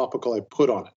selling the topical I put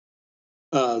on it?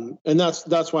 And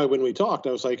that's why when we talked,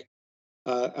 I was like.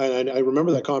 And I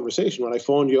remember that conversation when I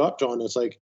phoned you up, John. It's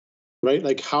like, right?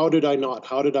 Like, how did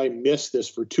I miss this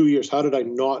for 2 years? How did I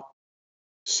not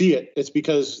see it? It's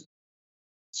because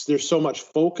there's so much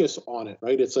focus on it,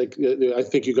 right? It's like, I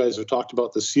think you guys have talked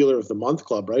about the Sealer of the Month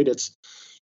Club, right?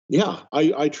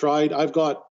 I tried. I've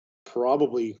got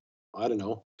probably, I don't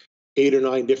know, 8 or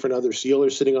 9 different other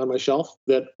sealers sitting on my shelf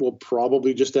that will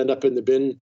probably just end up in the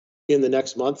bin in the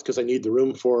next month, because I need the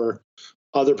room for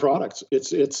other products.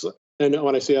 And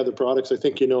when I say other products, I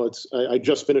think, I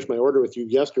just finished my order with you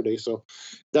yesterday. So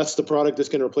that's the product that's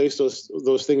going to replace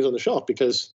those things on the shelf,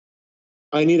 because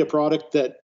I need a product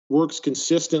that works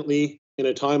consistently in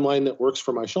a timeline that works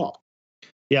for my shop.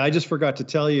 Yeah, I just forgot to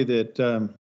tell you that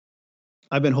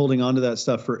I've been holding on to that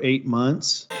stuff for 8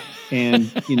 months. And,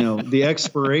 the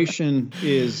expiration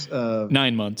is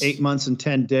 9 months, 8 months and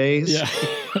 10 days. Yeah.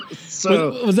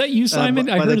 So was that you, Simon?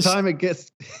 by the time it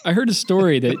gets, I heard a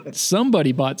story that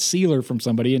somebody bought sealer from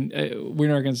somebody, and we're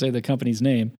not going to say the company's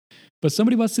name, but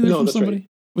somebody bought sealer from somebody. Right.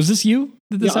 Was this you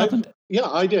that this happened?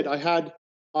 I did.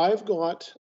 I've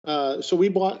got, so we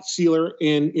bought sealer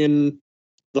in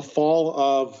the fall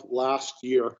of last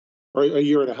year, or a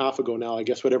year and a half ago now, I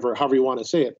guess, however you want to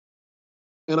say it.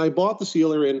 And I bought the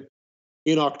sealer in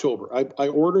October. I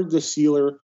ordered the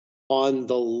sealer on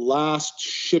the last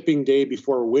shipping day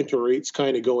before winter rates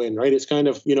kind of go in, right? It's kind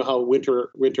of, how winter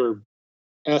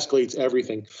escalates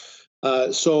everything.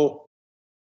 So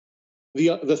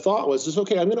the thought was,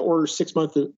 okay, I'm going to order 6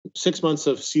 months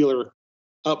of sealer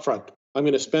upfront. I'm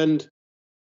going to spend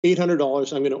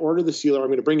 $800. I'm going to order the sealer. I'm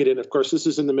going to bring it in. Of course, this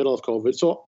is in the middle of COVID,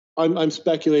 so I'm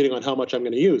speculating on how much I'm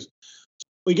going to use.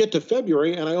 We get to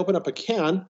February, and I open up a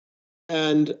can,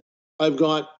 and I've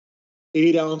got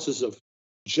 8 ounces of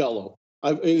Jello.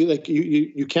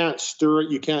 You can't stir it,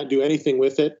 you can't do anything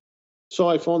with it. So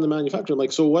I phoned the manufacturer. I'm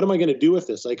like, so what am I going to do with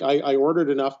this? Like, I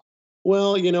ordered enough.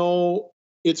 Well,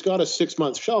 it's got a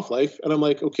 6-month shelf life, and I'm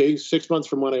like, okay, 6 months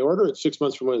from when I order it, 6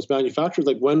 months from when it's manufactured.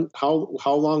 Like,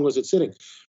 how long was it sitting?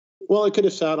 Well, it could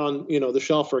have sat on the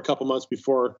shelf for a couple months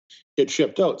before it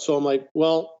shipped out. So I'm like,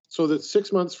 well, so that's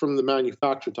 6 months from the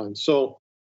manufacture time. So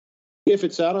if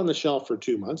it sat on the shelf for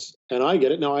 2 months and I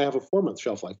get it, now I have a 4-month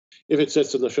shelf life. If it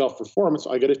sits on the shelf for 4 months,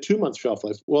 I get a 2-month shelf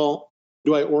life. Well,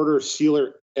 do I order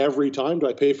sealer every time? Do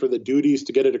I pay for the duties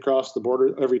to get it across the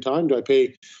border every time? Do I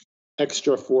pay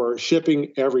extra for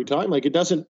shipping every time? Like, it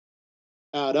doesn't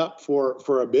add up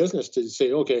for a business to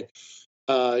say, okay,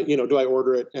 do I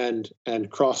order it and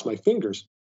cross my fingers?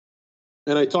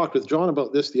 And I talked with John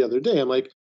about this the other day. I'm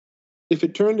like, if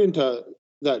it turned into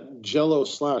that Jello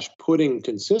 / pudding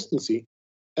consistency,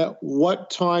 at what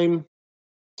time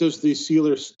does the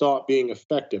sealer stop being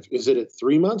effective? Is it at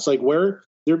 3 months? Like, where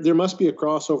there must be a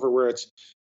crossover where it's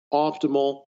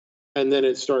optimal and then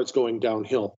it starts going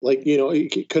downhill. Like,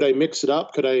 could I mix it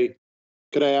up? Could I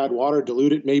add water,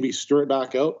 dilute it, maybe stir it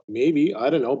back out? Maybe, I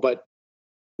don't know. But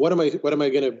what am I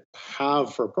going to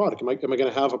have for a product? Am I going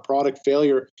to have a product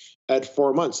failure at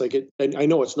 4 months? Like, and I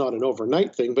know it's not an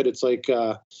overnight thing, but it's like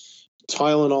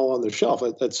Tylenol on the shelf.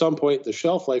 At some point, the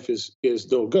shelf life is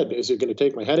no good. Is it going to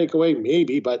take my headache away?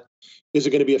 Maybe, but is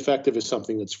it going to be effective as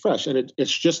something that's fresh? And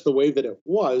it's just the way that it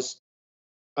was.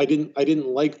 I didn't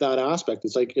like that aspect.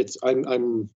 It's like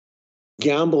I'm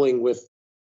gambling with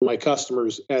my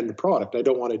customers and product. I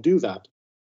don't want to do that.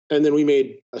 And then we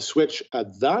made a switch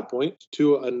at that point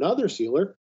to another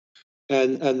sealer,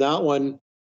 and that one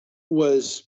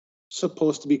was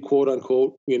supposed to be quote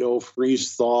unquote,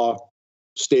 freeze thaw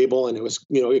stable, and it was,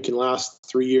 it can last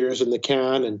 3 years in the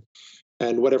can,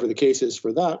 and whatever the case is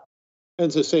for that. And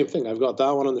it's the same thing. I've got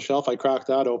that one on the shelf. I cracked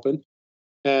that open,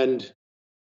 and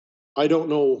I don't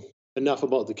know enough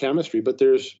about the chemistry, but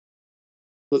there's,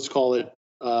 let's call it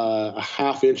a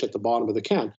 ½ inch at the bottom of the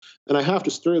can. And I have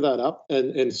to stir that up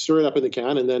and stir it up in the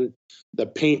can. And then the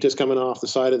paint is coming off the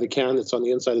side of the can that's on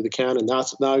the inside of the can. And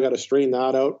now I got to strain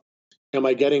that out. Am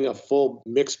I getting a full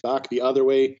mix back the other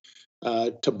way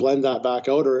to blend that back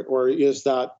out? Or is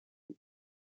that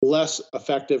less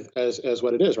effective as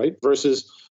what it is, right?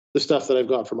 Versus the stuff that I've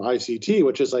got from ICT,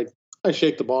 which is like, I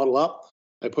shake the bottle up,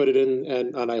 I put it in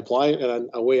and I apply it,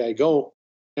 and away I go.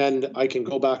 And I can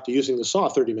go back to using the saw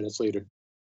 30 minutes later.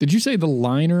 Did you say the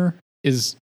liner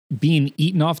is being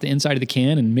eaten off the inside of the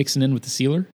can and mixing in with the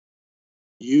sealer?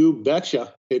 You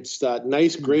betcha. It's that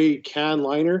nice gray can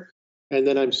liner. And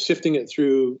then I'm sifting it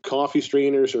through coffee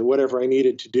strainers or whatever I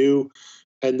needed to do.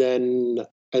 And then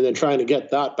trying to get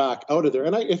that back out of there.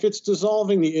 And if it's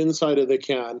dissolving the inside of the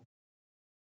can,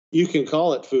 you can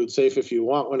call it food safe if you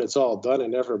want when it's all done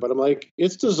and ever. But I'm like,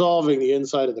 it's dissolving the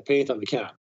inside of the paint on the can.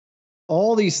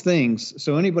 All these things.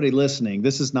 So anybody listening,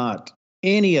 this is not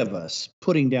any of us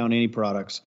putting down any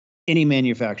products, any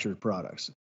manufactured products.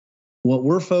 What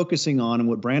we're focusing on, and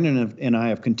what Brandon and I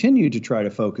have continued to try to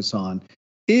focus on,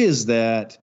 is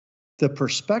that the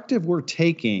perspective we're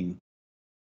taking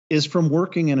is from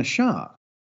working in a shop.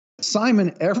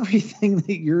 Simon, everything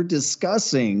that you're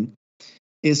discussing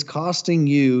is costing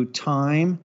you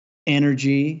time,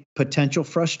 energy, potential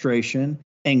frustration,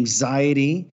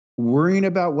 anxiety, worrying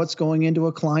about what's going into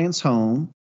a client's home,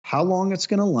 how long it's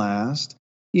going to last,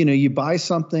 you buy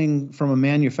something from a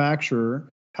manufacturer,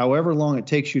 however long it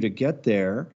takes you to get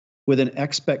there, with an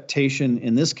expectation,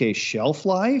 in this case, shelf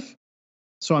life.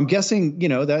 So I'm guessing,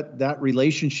 that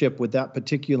relationship with that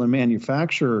particular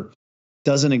manufacturer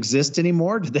doesn't exist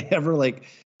anymore. Did they ever,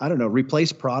 I don't know,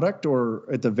 replace product, or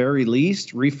at the very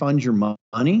least refund your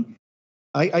money?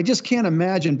 I just can't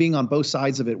imagine being on both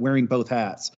sides of it, wearing both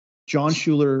hats. John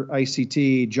Schuler,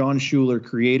 ICT, John Schuler,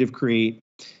 Creative Create,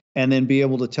 and then be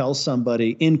able to tell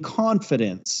somebody in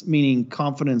confidence, meaning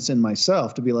confidence in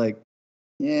myself, to be like,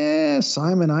 yeah,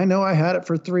 Simon, I know I had it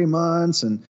for 3 months,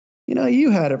 and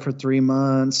you had it for 3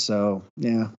 months. So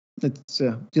yeah, it's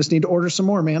just need to order some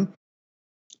more, man.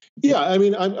 Yeah, I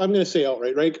mean, I'm going to say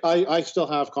outright, right? I still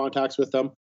have contacts with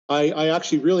them. I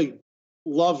actually really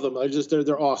love them.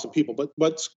 They're awesome people. But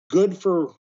what's good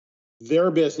for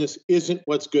their business isn't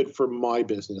what's good for my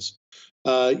business.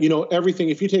 Everything.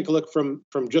 If you take a look from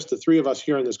just the three of us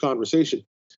here in this conversation,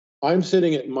 I'm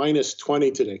sitting at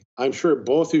 -20 today. I'm sure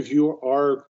both of you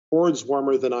are hordes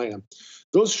warmer than I am.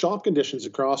 Those shop conditions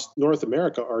across North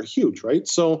America are huge, right?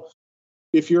 So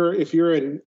if you're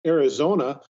in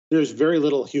Arizona, there's very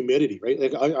little humidity, right?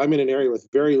 Like I'm in an area with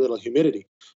very little humidity.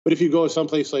 But if you go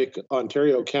someplace like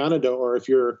Ontario, Canada, or if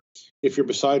you're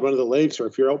beside one of the lakes, or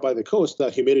if you're out by the coast,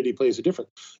 that humidity plays a difference.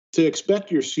 To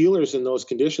expect your sealers in those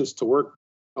conditions to work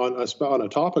on a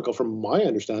topical, from my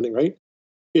understanding, right?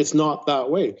 It's not that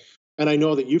way. And I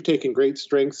know that you've taken great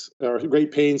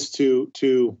pains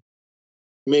to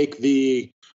make the,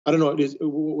 I don't know,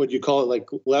 what you call it, like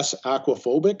less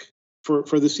aquaphobic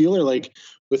for the sealer, like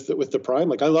with the prime.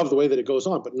 Like I love the way that it goes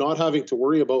on, but not having to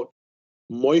worry about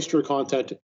moisture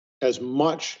content as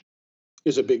much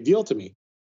is a big deal to me.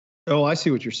 Oh, I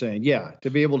see what you're saying. Yeah, to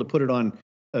be able to put it on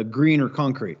a greener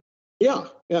concrete. Yeah,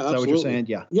 absolutely. Is that what you're saying?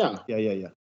 Yeah. Yeah.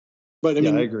 But I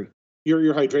mean, I agree.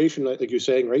 Your hydration, like you're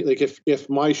saying, right? Like if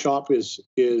my shop is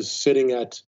sitting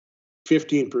at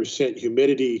 15%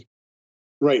 humidity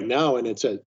right now, and it's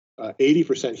at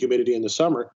 80% humidity in the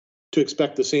summer, to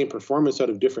expect the same performance out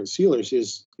of different sealers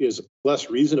is less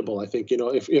reasonable. I think,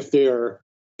 if they are,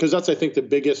 because that's, I think, the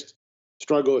biggest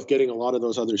struggle with getting a lot of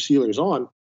those other sealers on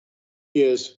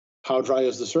is how dry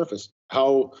is the surface?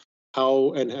 How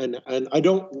and I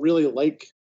don't really like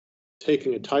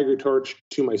taking a tiger torch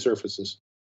to my surfaces.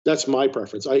 That's my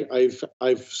preference.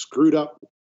 I've screwed up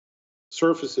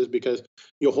surfaces because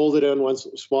you hold it in one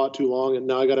spot too long, and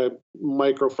now I got a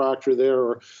microfracture there,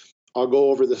 or I'll go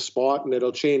over the spot and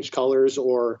it'll change colors,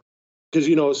 or because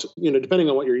depending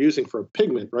on what you're using for a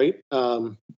pigment, right?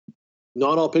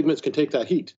 Not all pigments can take that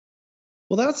heat.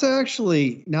 Well, that's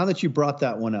actually, now that you brought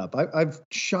that one up, I've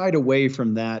shied away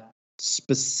from that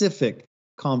specific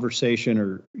conversation,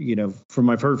 or from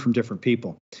I've heard from different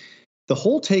people. The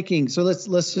whole taking, so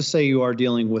let's just say you are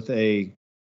dealing with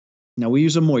now we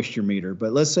use a moisture meter,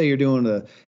 but let's say you're doing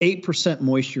 8%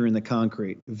 moisture in the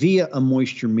concrete via a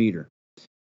moisture meter.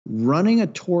 Running a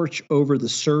torch over the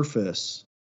surface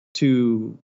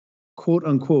to, quote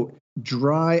unquote,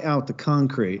 dry out the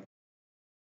concrete,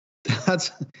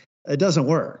 it doesn't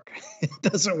work. It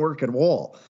doesn't work at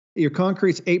all. Your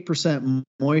concrete's 8%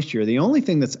 moisture. The only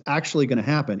thing that's actually going to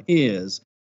happen is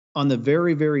on the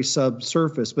very, very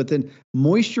subsurface, but then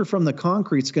moisture from the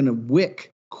concrete's going to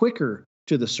wick quicker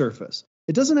to the surface.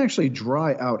 It doesn't actually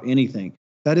dry out anything.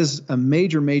 That is a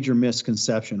major, major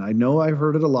misconception. I know I've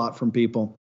heard it a lot from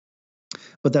people,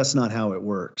 but that's not how it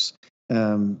works.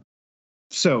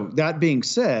 So that being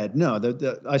said,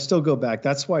 no, I still go back.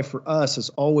 That's why for us has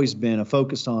always been a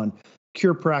focus on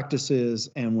cure practices.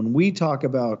 And when we talk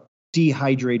about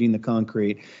dehydrating the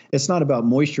concrete, it's not about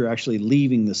moisture actually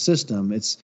leaving the system.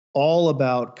 It's all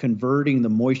about converting the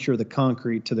moisture of the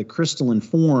concrete to the crystalline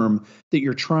form that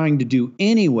you're trying to do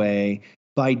anyway,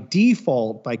 by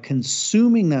default, by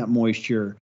consuming that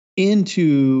moisture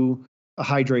into a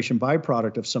hydration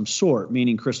byproduct of some sort,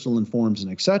 meaning crystalline forms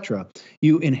and etc.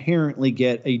 You inherently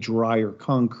get a drier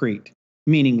concrete,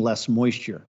 meaning less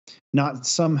moisture, not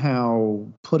somehow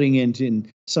putting it in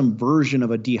some version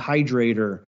of a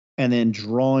dehydrator and then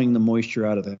drawing the moisture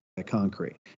out of the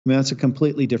concrete. I mean, that's a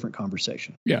completely different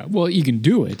conversation. Yeah, well, you can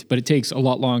do it, but it takes a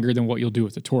lot longer than what you'll do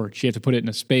with a torch. You have to put it in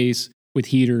a space with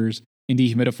heaters and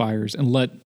dehumidifiers and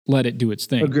let it do its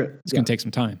thing. Agreed. It's going to take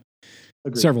some time.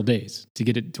 Agreed. Several days to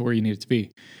get it to where you need it to be.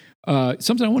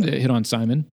 Something I wanted to hit on,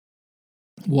 Simon,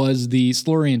 was the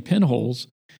Silurian pinholes.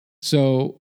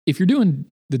 So if you're doing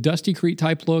the Dusty-Crete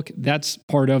type look, that's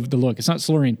part of the look. It's not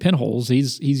Silurian pinholes.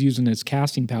 He's using his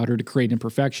casting powder to create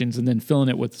imperfections and then filling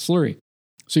it with the slurry.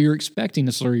 So you're expecting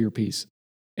to slurry your piece.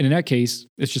 And in that case,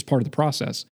 it's just part of the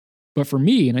process. But for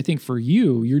me, and I think for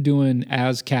you, you're doing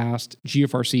as cast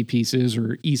GFRC pieces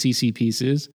or ECC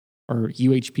pieces or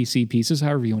UHPC pieces,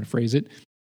 however you want to phrase it.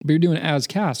 But you're doing as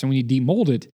cast. And when you demold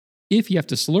it, if you have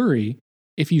to slurry,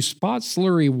 if you spot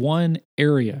slurry one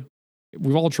area,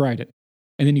 we've all tried it,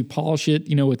 and then you polish it,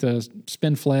 with a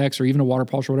spin flex or even a water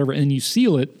polish or whatever, and then you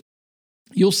seal it,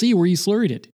 you'll see where you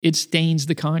slurried it. It stains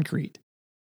the concrete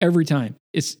every time.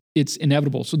 It's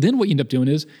inevitable. So then what you end up doing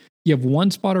is you have one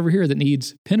spot over here that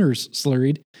needs pinners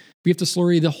slurried. We have to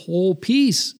slurry the whole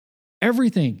piece,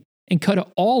 everything, and cut it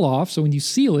all off. So when you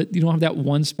seal it, you don't have that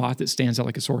one spot that stands out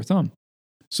like a sore thumb.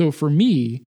 So for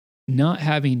me, not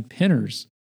having pinners,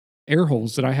 air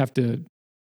holes that I have to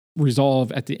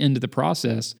resolve at the end of the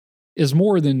process is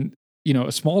more than,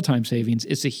 a small time savings.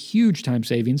 It's a huge time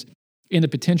savings in the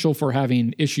potential for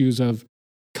having issues of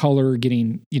color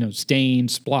getting, stained,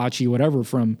 splotchy, whatever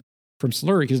from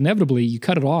slurry. Because inevitably you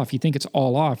cut it off, you think it's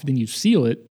all off, then you seal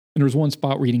it, and there's one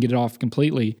spot where you can get it off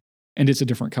completely, and it's a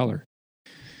different color.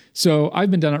 So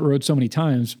I've been down that road so many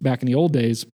times back in the old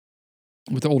days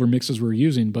with the older mixes we were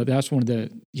using, but that's one of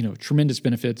the, tremendous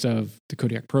benefits of the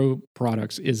Kodiak Pro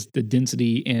products is the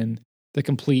density and the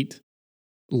complete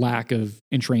lack of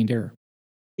entrained air.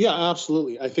 Yeah,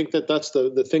 absolutely. I think that's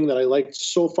the thing that I liked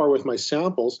so far with my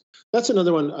samples. That's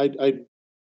another one I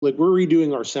like. We're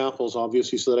redoing our samples,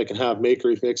 obviously, so that I can have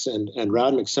Makery Mix and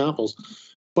Rad Mix samples.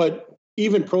 But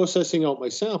even processing out my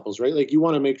samples, right? Like, you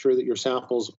want to make sure that your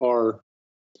samples are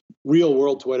real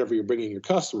world to whatever you're bringing your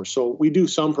customers. So we do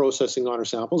some processing on our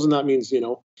samples, and that means,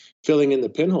 filling in the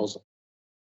pinholes.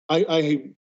 I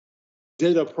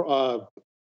did a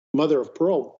mother of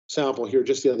pearl sample here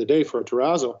just the other day for a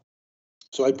terrazzo.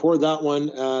 So I poured that one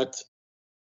at,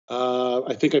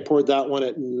 I think I poured that one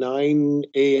at 9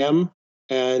 a.m.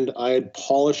 and I had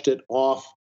polished it off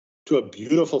to a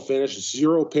beautiful finish,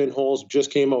 0 pinholes,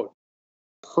 just came out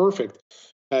perfect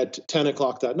at 10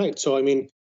 o'clock that night. So, I mean,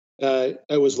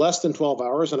 it was less than 12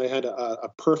 hours and I had a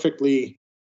perfectly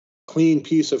clean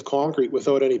piece of concrete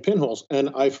without any pinholes. And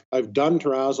I've done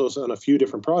terrazzos on a few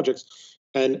different projects,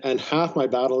 and half my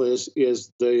battle is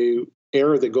the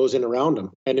air that goes in around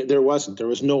them. And there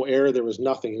was no air, there was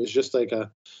nothing. It was just like a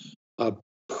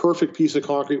perfect piece of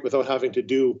concrete without having to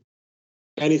do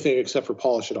anything except for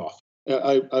polish it off.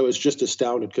 I was just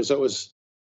astounded because that was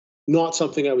not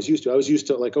something I was used to. I was used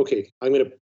to, like, okay, I'm going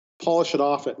to polish it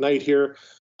off at night here.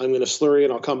 I'm going to slurry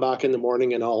and I'll come back in the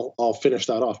morning and I'll finish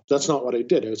that off. That's not what I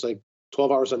did. It was like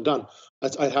 12 hours, I'm done.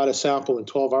 I had a sample in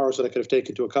 12 hours that I could have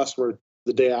taken to a customer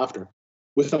the day after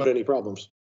without any problems.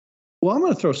 Well, I'm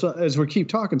going to throw some, as we keep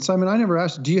talking, Simon, I never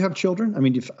asked, do you have children? I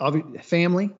mean, do you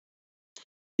family?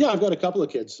 Yeah, I've got a couple of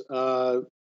kids.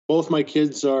 Both my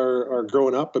kids are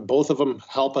growing up, but both of them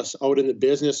help us out in the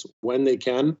business when they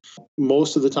can.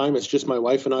 Most of the time, it's just my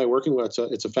wife and I working with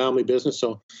it. It's a family business.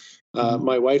 So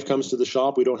my wife comes to the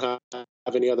shop. We don't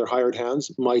have any other hired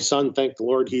hands. My son, thank the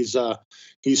Lord, he's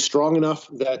strong enough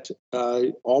that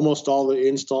almost all the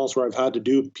installs where I've had to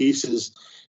do pieces,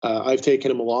 I've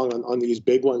taken him along on these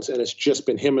big ones, and it's just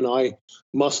been him and I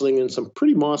muscling in some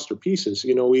pretty monster pieces.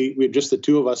 We're just the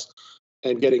two of us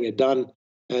and getting it done.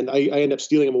 And I end up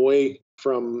stealing him away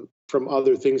from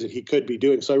other things that he could be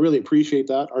doing. So I really appreciate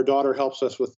that. Our daughter helps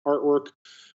us with artwork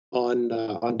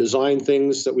on design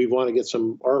things that we want to get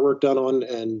some artwork done on,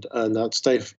 and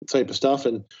that type of stuff.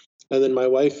 And then my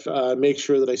wife makes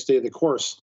sure that I stay the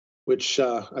course, which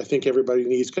I think everybody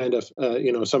needs kind of,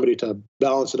 somebody to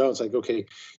balance it out. It's like, okay,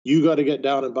 you got to get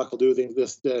down and buckle do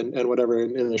this and whatever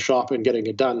in the shop and getting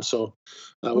it done. So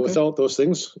without those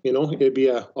things, it'd be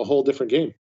a whole different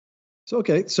game.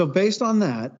 So based on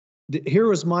that, here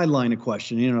was my line of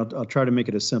questioning. I'll try to make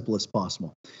it as simple as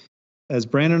possible. As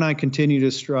Brandon and I continue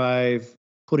to strive,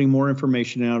 putting more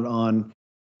information out on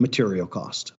material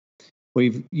cost,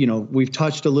 we've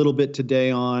touched a little bit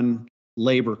today on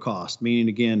labor cost, meaning,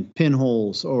 again,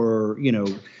 pinholes or,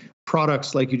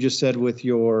 products like you just said with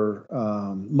your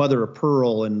mother of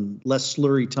pearl and less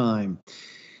slurry time.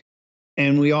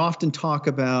 And we often talk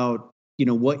about,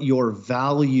 what your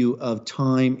value of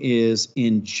time is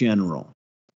in general.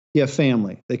 You have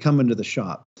family, they come into the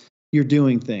shop, you're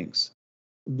doing things.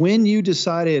 When you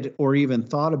decided or even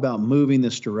thought about moving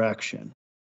this direction,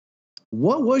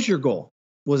 what was your goal?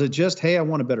 Was it just, hey, I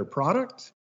want a better product?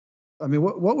 I mean,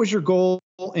 what was your goal,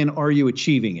 and are you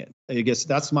achieving it? I guess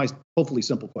that's my hopefully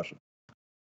simple question.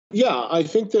 Yeah, I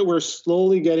think that we're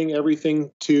slowly getting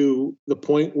everything to the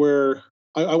point where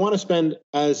I want to spend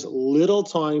as little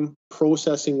time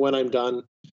processing when I'm done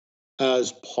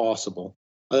as possible.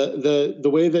 The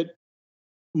way that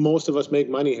most of us make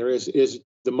money here is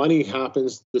the money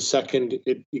happens the second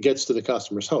it gets to the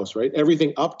customer's house, right?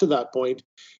 Everything up to that point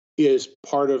is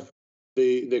part of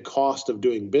the cost of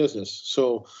doing business.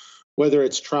 So whether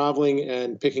it's traveling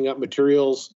and picking up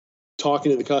materials,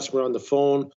 talking to the customer on the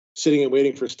phone, sitting and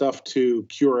waiting for stuff to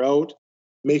cure out,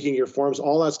 making your forms,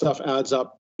 all that stuff adds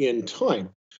up in time.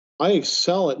 I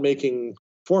excel at making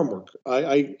form work.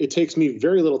 It takes me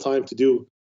very little time to do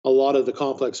a lot of the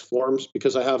complex forms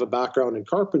because I have a background in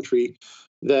carpentry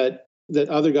that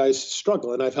other guys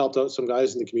struggle. And I've helped out some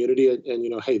guys in the community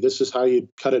and hey, this is how you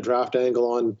cut a draft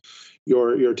angle on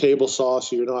your table saw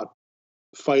so you're not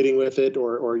fighting with it,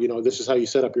 or this is how you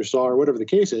set up your saw or whatever the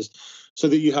case is, so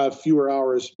that you have fewer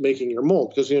hours making your mold,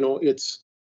 because it's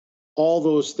all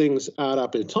those things add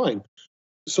up in time.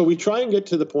 So we try and get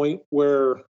to the point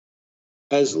where,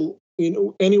 as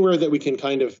anywhere that we can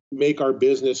kind of make our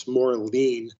business more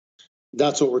lean,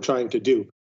 that's what we're trying to do.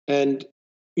 And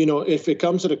if it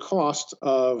comes at a cost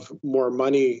of more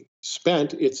money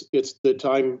spent, it's the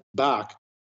time back.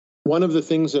 One of the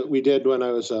things that we did when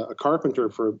I was a carpenter,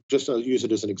 I'll use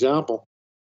it as an example,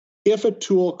 if a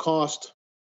tool cost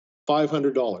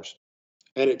 $500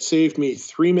 and it saved me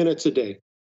 3 minutes a day,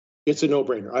 it's a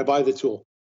no-brainer. I buy the tool,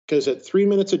 because at 3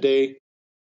 minutes a day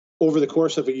over the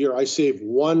course of a year, I save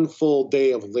 1 full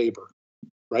day of labor,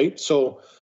 right? So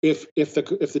if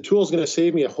the tool is going to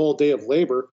save me a whole day of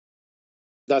labor,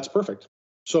 that's perfect.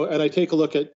 So, and I take a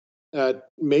look at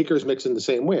Maker's Mix in the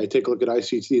same way. I take a look at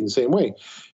ICT in the same way.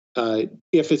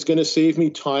 If it's going to save me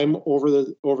time over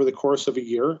the course of a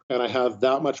year, and I have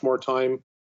that much more time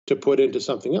to put into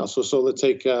something else. So let's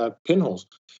take pinholes.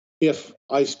 If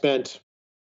I spent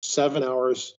 7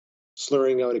 hours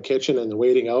slurrying out a kitchen and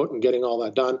waiting out and getting all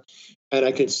that done, and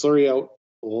I can slurry out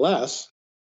less,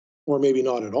 or maybe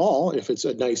not at all, if it's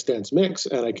a nice dense mix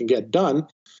and I can get done,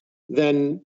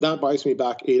 then that buys me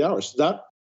back 8 hours. That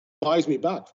buys me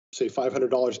back, say,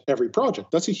 $500 every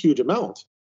project. That's a huge amount.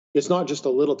 It's not just a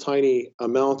little tiny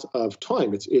amount of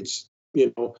time. It's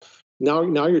now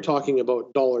you're talking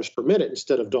about dollars per minute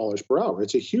instead of dollars per hour.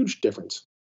 It's a huge difference.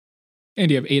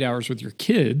 And you have 8 hours with your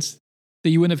kids that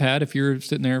you wouldn't have had if you're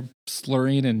sitting there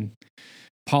slurring and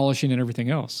polishing and everything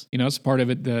else. It's part of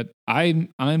it that I'm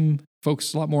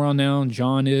focused a lot more on now, and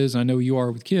John is, I know you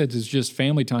are with kids, is just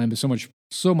family time is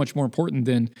so much more important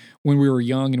than when we were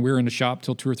young and we were in the shop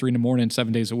till 2 or 3 in the morning,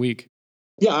 7 days a week.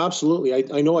 Yeah, absolutely.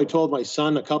 I know I told my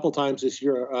son a couple times this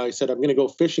year, I said, I'm going to go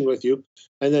fishing with you.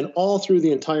 And then all through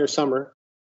the entire summer,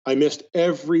 I missed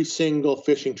every single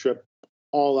fishing trip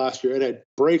all last year. And it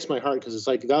breaks my heart, because it's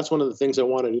like, that's one of the things I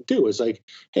wanted to do, is like,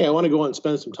 hey, I want to go out and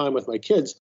spend some time with my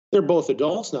kids. They're both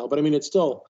adults now, but I mean, it's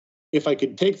still, if I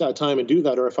could take that time and do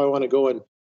that, or if I want to go and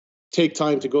take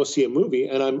time to go see a movie,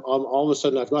 and I'm all of a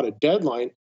sudden I've got a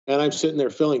deadline, and I'm sitting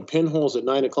there filling pinholes at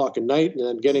 9 o'clock at night, and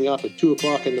then getting up at 2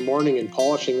 o'clock in the morning and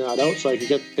polishing that out so I can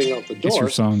get the thing out the door. It's your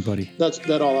song, buddy.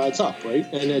 That all adds up, right?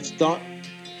 And it's not,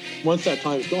 once that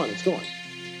time's gone, it's gone.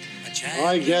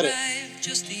 I get it.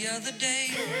 Just the other day.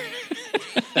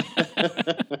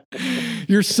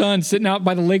 Your son sitting out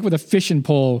by the lake with a fishing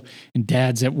pole, and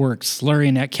dad's at work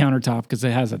slurrying that countertop because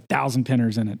it has 1,000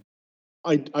 pinners in it.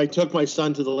 I took my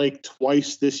son to the lake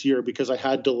twice this year because I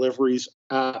had deliveries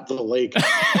at the lake.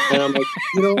 And I'm like,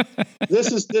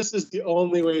 this is the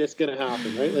only way it's going to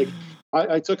happen, right? Like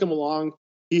I took him along.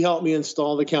 He helped me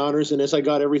install the counters. And as I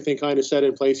got everything kind of set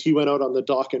in place, he went out on the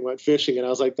dock and went fishing. And I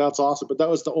was like, that's awesome. But that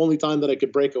was the only time that I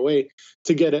could break away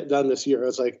to get it done this year. I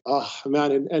was like, oh,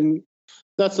 man. And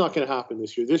that's not going to happen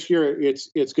this year. This year,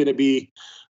 it's going to be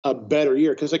a better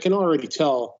year, because I can already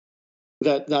tell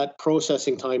that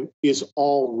processing time is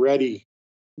already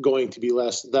going to be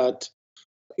less, that,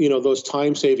 those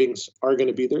time savings are going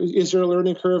to be there. Is there a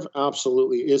learning curve?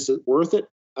 Absolutely. Is it worth it?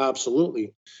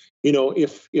 Absolutely.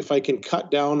 If I can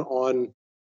cut down on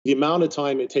the amount of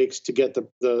time it takes to get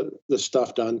the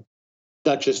stuff done,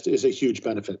 that just is a huge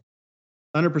benefit.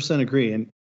 100% agree. And,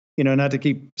 not to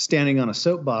keep standing on a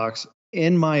soapbox,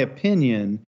 in my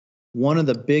opinion, one of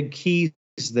the big keys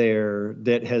there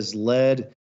that has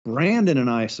led Brandon and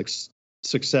I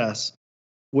success,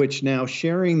 which now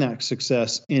sharing that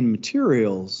success in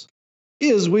materials,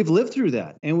 is we've lived through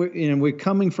that. And we're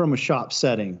coming from a shop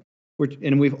setting,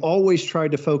 and we've always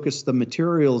tried to focus the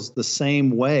materials the same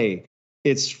way.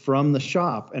 It's from the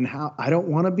shop, and how I don't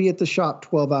want to be at the shop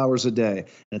 12 hours a day. And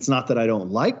it's not that I don't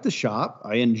like the shop.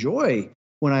 I enjoy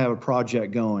when I have a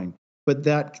project going, but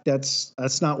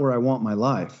that's not where I want my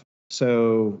life.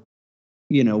 So,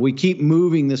 we keep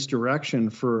moving this direction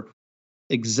for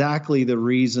exactly the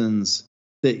reasons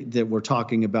that we're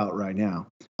talking about right now.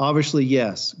 Obviously,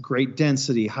 yes, great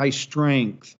density, high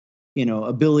strength,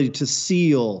 ability to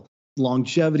seal,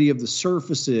 longevity of the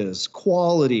surfaces,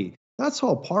 quality. That's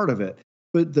all part of it.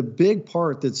 But the big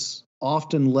part that's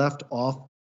often left off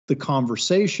the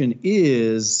conversation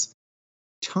is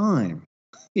time.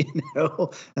 And I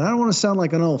don't want to sound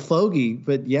like an old fogey,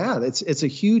 but yeah, it's a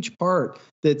huge part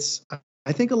that's,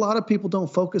 I think a lot of people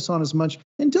don't focus on as much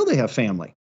until they have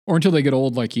family. Or until they get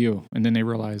old like you, and then they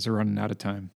realize they're running out of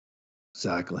time.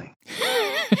 Exactly.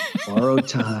 Borrowed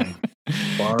time.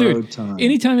 Dude,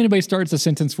 anytime anybody starts a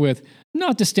sentence with,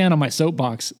 not to stand on my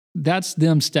soapbox, that's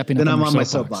them stepping up on my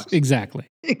soapbox. Exactly.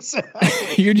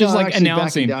 You're just like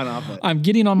announcing, I'm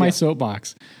getting on my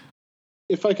soapbox.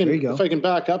 If I can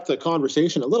back up the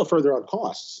conversation a little further on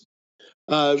costs.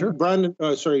 Sure.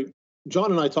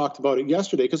 John and I talked about it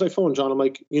yesterday because I phoned John. I'm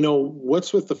like,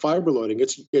 what's with the fiber loading?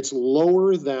 It's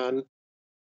lower than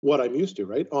what I'm used to,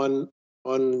 right? On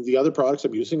the other products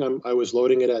I'm using, I was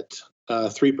loading it at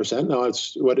 3%. Now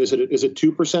it's, what is it? Is it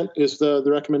 2% is the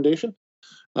recommendation?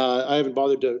 I haven't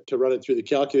bothered to run it through the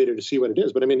calculator to see what it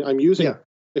is, but I mean,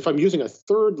 if I'm using a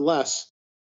third less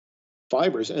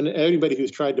fibers, and anybody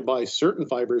who's tried to buy certain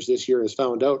fibers this year has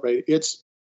found out, right? It's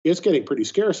getting pretty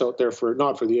scarce out there for,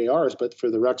 not for the ARs, but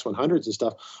for the Rex 100s and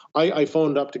stuff. I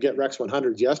phoned up to get Rex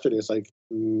 100s yesterday. It's like,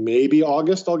 maybe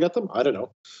August I'll get them. I don't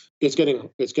know. It's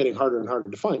getting harder and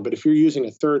harder to find. But if you're using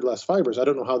a third less fibers, I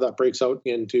don't know how that breaks out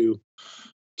to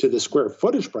the square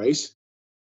footage price.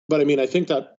 But I mean, I think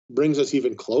that brings us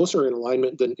even closer in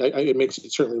alignment than it makes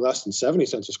it certainly less than 70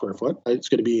 cents a square foot. It's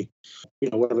going to be,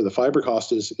 whatever the fiber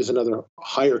cost is another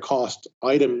higher cost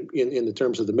item in the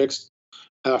terms of the mix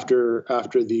after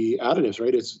the additives,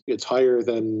 right? It's higher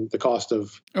than the cost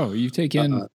of you take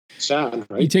in sand,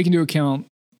 right? You take into account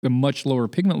the much lower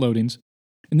pigment loadings,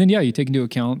 and then you take into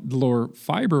account the lower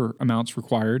fiber amounts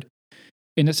required,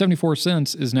 and that 74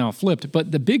 cents is now flipped.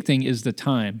 But the big thing is the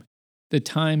time. The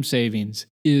time savings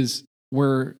is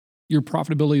where your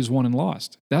profitability is won and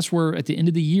lost. That's where at the end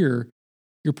of the year,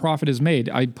 your profit is made.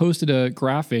 I posted a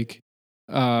graphic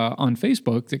on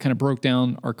Facebook that kind of broke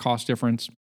down our cost difference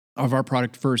of our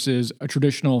product versus a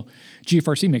traditional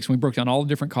GFRC mix. And we broke down all the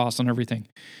different costs on everything.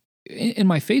 In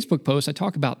my Facebook post, I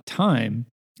talk about time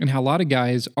and how a lot of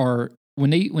guys are, when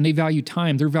they value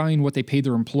time, they're valuing what they pay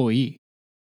their employee.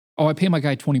 Oh, I pay my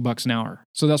guy $20 an hour,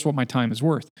 so that's what my time is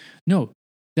worth. No,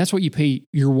 that's what you pay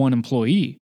your one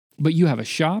employee. But you have a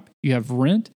shop, you have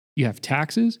rent, you have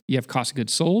taxes, you have cost of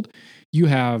goods sold, you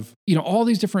have, all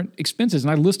these different expenses,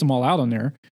 and I list them all out on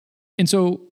there. And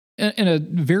so in a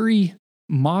very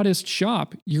modest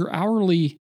shop, your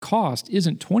hourly cost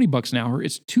isn't $20 an hour,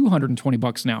 it's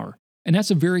 $220 an hour. And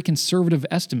that's a very conservative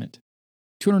estimate.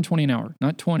 $220 an hour,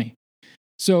 not 20.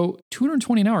 So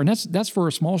 $220 an hour, and that's for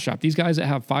a small shop. These guys that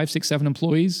have 5, 6, 7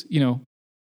 employees,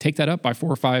 take that up by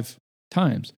 4 or 5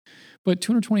 times. But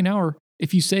 $220 an hour,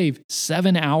 if you save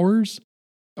 7 hours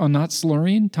on not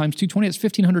slurrying times 220, it's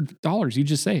 $1,500 you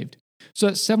just saved. So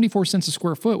that's 74 cents a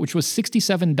square foot, which was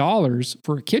 $67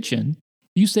 for a kitchen.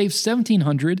 You save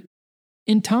 $1,700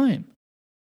 in time.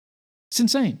 It's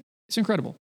insane. It's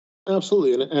incredible.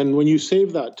 Absolutely. And when you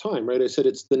save that time, right? I said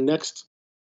it's the next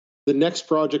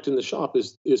project in the shop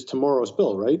is tomorrow's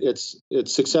bill, right? It's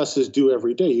success is due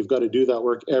every day. You've got to do that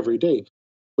work every day.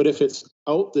 But if it's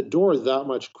out the door that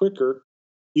much quicker,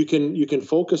 you can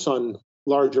focus on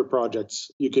larger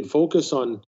projects. You can focus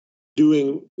on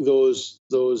doing those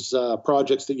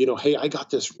projects that, hey, I got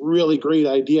this really great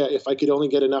idea. If I could only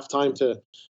get enough time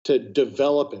to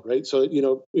develop it, right? So, I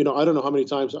don't know how many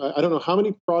times, I don't know how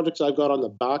many projects I've got on the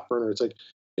back burner. It's like,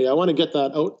 hey, I want to get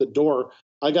that out the door.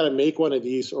 I got to make one of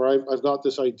these, or I've got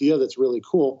this idea that's really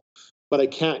cool, but I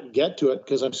can't get to it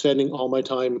because I'm spending all my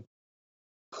time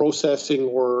processing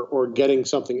or getting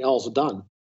something else done.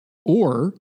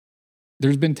 Or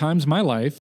there's been times in my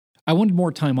life I wanted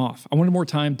more time off. I wanted more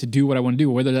time to do what I want to do,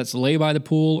 whether that's lay by the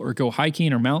pool or go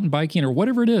hiking or mountain biking or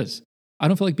whatever it is. I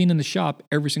don't feel like being in the shop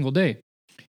every single day.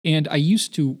 And I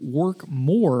used to work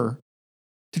more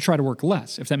to try to work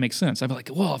less, if that makes sense. I'd be like,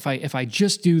 well, if I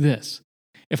just do this,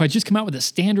 if I just come out with a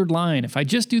standard line, if I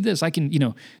just do this, I can,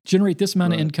 generate this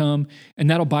amount of income and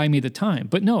that'll buy me the time.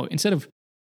 But no, instead of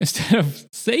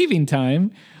saving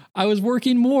time, I was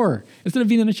working more. Instead of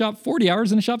being in the shop 40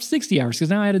 hours, in the shop 60 hours, because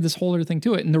now I added this whole other thing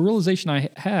to it. And the realization I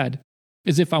had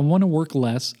is if I want to work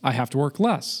less, I have to work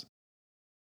less.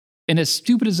 And as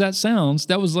stupid as that sounds,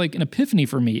 that was like an epiphany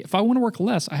for me. If I want to work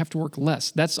less, I have to work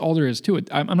less. That's all there is to it.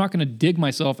 I'm not going to dig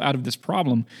myself out of this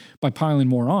problem by piling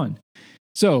more on.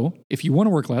 So if you want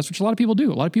to work less, which a lot of people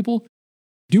do, a lot of people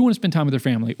do want to spend time with their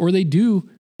family, or they do,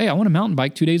 hey, I want to mountain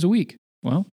bike 2 days a week.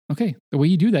 Well, okay, the way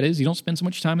you do that is you don't spend so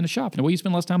much time in the shop. And the way you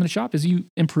spend less time in the shop is you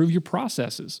improve your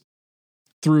processes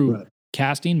through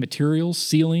casting, materials,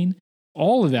 sealing,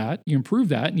 all of that. You improve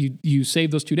that and you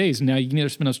save those 2 days. And now you can either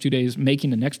spend those 2 days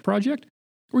making the next project,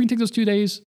 or you can take those 2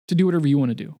 days to do whatever you want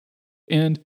to do.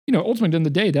 And, ultimately, at the end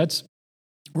of the day,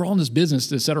 we're all in this business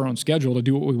to set our own schedule to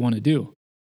do what we want to do.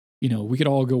 We could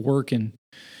all go work in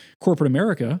corporate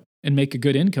America and make a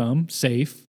good income,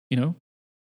 safe,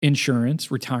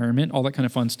 insurance, retirement, all that kind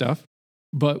of fun stuff.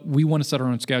 But we want to set our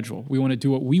own schedule. We want to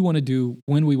do what we want to do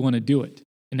when we want to do it.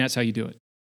 And that's how you do it.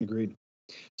 Agreed.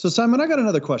 So Simon, I got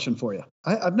another question for you.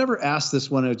 I've never asked this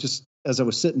one just as I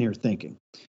was sitting here thinking.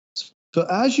 So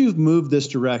as you've moved this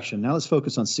direction, now let's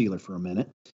focus on sealer for a minute.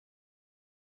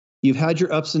 You've had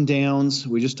your ups and downs.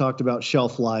 We just talked about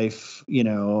shelf life,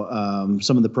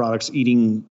 some of the products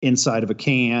eating inside of a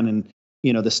can and,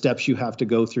 the steps you have to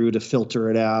go through to filter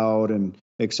it out and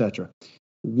et cetera.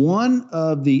 One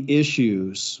of the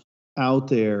issues out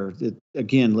there that,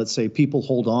 again, let's say people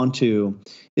hold on to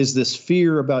is this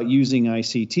fear about using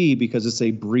ICT because it's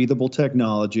a breathable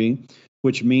technology,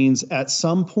 which means at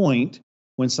some point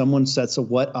when someone sets a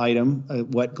wet item, a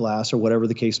wet glass or whatever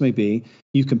the case may be,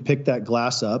 you can pick that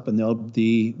glass up and there'll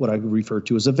be what I refer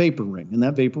to as a vapor ring, and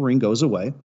that vapor ring goes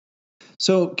away.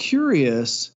 So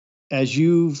curious, as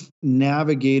you've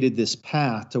navigated this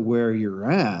path to where you're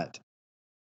at,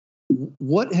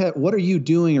 what are you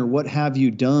doing or what have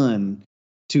you done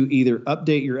to either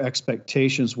update your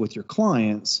expectations with your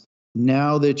clients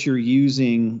now that you're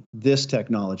using this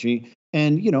technology?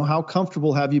 And, how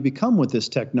comfortable have you become with this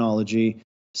technology,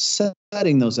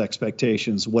 setting those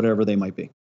expectations, whatever they might be?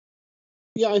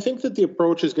 Yeah, I think that the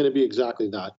approach is going to be exactly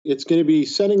that. It's going to be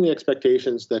setting the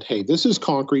expectations that, hey, this is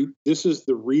concrete. This is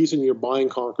the reason you're buying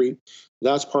concrete.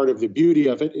 That's part of the beauty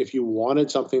of it. If you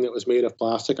wanted something that was made of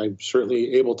plastic, I'm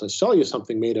certainly able to sell you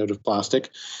something made out of plastic.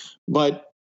 But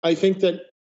I think that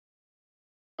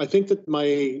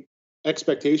my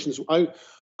expectations,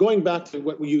 going back to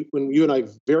when you and I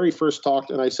very first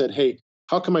talked, and I said, hey,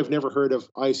 how come I've never heard of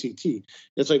ICT?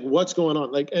 It's like, what's going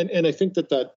on? And I think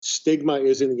that stigma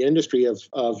is in the industry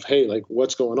of hey, like,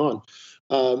 what's going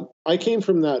on? I came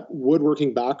from that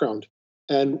woodworking background,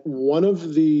 and one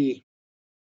of the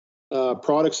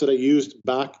products that I used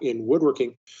back in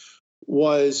woodworking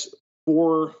was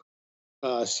for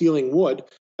sealing wood.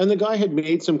 And the guy had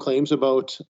made some claims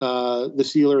about the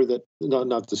sealer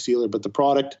not the sealer, but the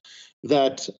product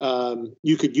that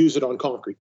you could use it on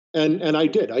concrete. And I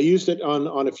did. I used it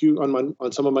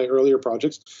on some of my earlier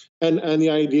projects, and the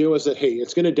idea was that, hey,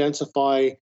 it's going to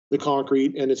densify the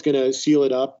concrete and it's going to seal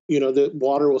it up. The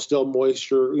water will still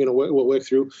moisture, will wick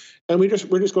through, and we're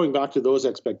just going back to those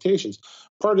expectations.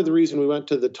 Part of the reason we went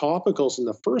to the topicals in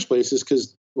the first place is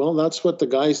because, well, that's what the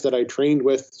guys that I trained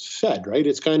with said, right?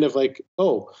 It's kind of like,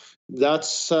 oh,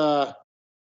 that's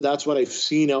what I've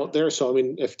seen out there. So, I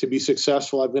mean, if to be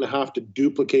successful, I'm going to have to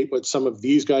duplicate what some of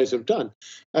these guys have done.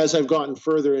 As I've gotten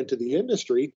further into the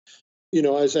industry,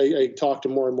 as I talk to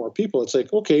more and more people, it's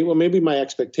like, okay, well, maybe my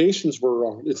expectations were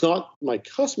wrong. It's not my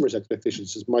customers'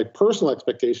 expectations, it's my personal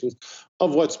expectations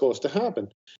of what's supposed to happen.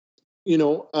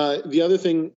 The other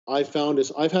thing I found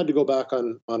is I've had to go back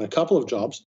on a couple of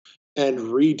jobs and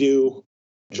redo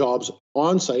jobs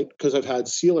on site because I've had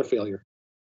sealer failure.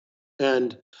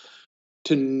 And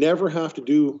to never have to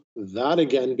do that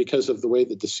again because of the way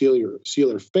that the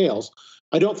sealer fails,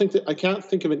 I can't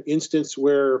think of an instance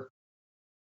where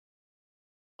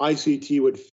ICT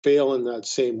would fail in that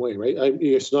same way, right?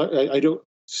 I don't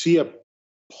see a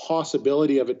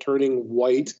possibility of it turning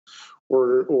white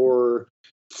or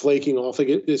flaking off. Like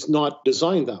it's not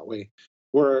designed that way,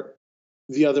 where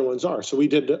the other ones are. So I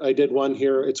did one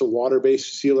here. It's a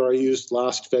water-based sealer I used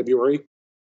last February.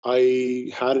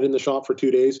 I had it in the shop for 2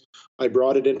 days. I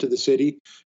brought it into the city,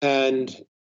 and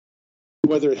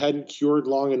whether it hadn't cured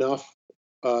long enough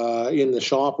in the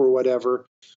shop or whatever,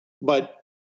 but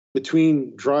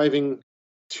between driving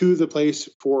to the place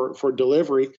for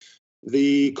delivery,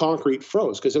 the concrete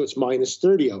froze because it was minus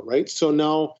 30 out, right? So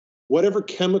now whatever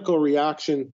chemical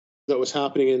reaction that was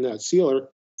happening in that sealer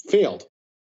failed,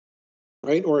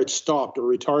 right? Or it stopped or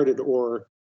retarded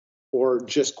or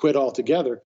just quit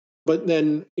altogether. But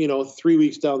then, 3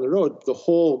 weeks down the road, the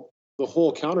whole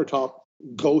countertop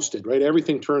ghosted, right?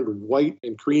 Everything turned white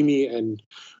and creamy and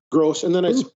gross. And then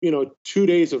it's, 2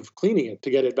 days of cleaning it to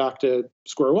get it back to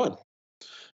square one.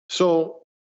 So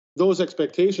those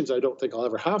expectations, I don't think I'll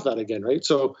ever have that again, right?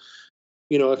 So,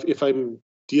 if I'm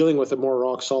dealing with a more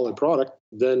rock solid product,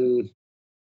 then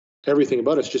everything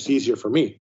about it's just easier for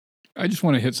me. I just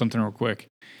want to hit something real quick.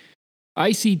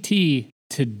 ICT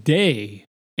today,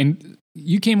 and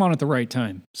you came on at the right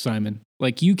time, Simon.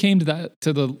 Like you came to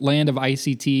the land of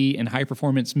ICT and high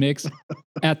performance mix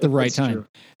at the right time. True.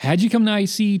 Had you come to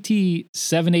ICT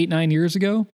 7, 8, 9 years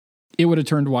ago, it would have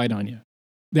turned white on you.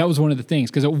 That was one of the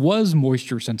things, because it was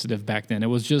moisture sensitive back then. It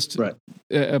was just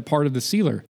a part of the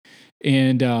sealer.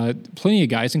 And plenty of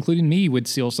guys, including me, would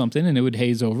seal something and it would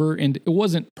haze over, and it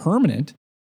wasn't permanent.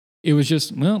 It was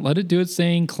just, well, let it do its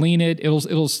thing, clean it.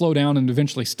 It'll slow down and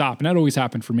eventually stop. And that always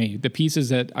happened for me. The pieces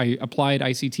that I applied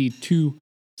ICT too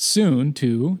soon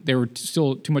to, there were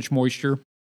still too much moisture,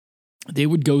 they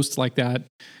would ghost like that.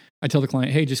 I tell the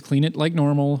client, hey, just clean it like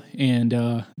normal, and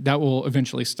that will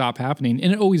eventually stop happening.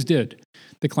 And it always did.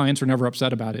 The clients were never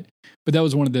upset about it. But that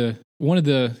was one of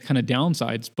the kind of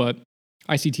downsides. But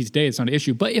ICT today, it's not an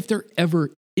issue. But if there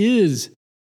ever is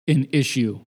an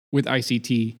issue with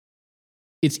ICT,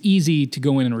 it's easy to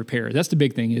go in and repair. That's the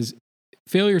big thing, is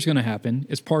failure is going to happen.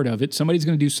 It's part of it. Somebody's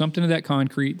going to do something to that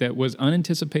concrete that was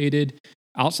unanticipated,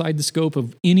 outside the scope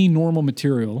of any normal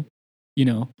material,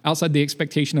 outside the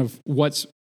expectation of what's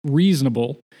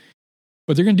reasonable.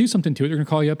 But they're going to do something to it. They're going to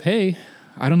call you up, hey,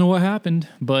 I don't know what happened,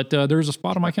 but there's a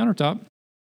spot on my countertop.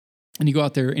 And you go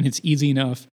out there and it's easy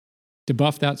enough to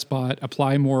buff that spot,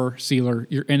 apply more sealer,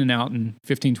 you're in and out in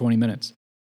 15, 20 minutes.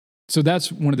 So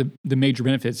that's one of the major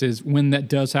benefits, is when that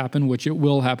does happen, which it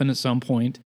will happen at some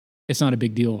point, it's not a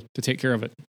big deal to take care of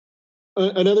it.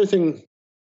 Another thing,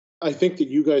 I think that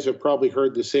you guys have probably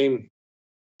heard the same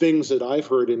things that I've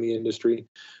heard in the industry.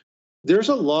 There's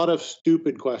a lot of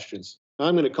stupid questions.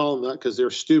 I'm going to call them that because they're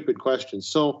stupid questions.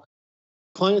 So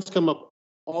clients come up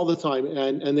all the time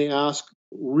and they ask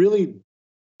really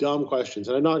dumb questions.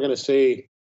 And I'm not going to say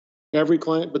every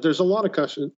client, but there's a lot of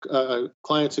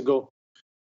clients that go,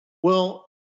 well,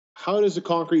 how does the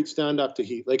concrete stand up to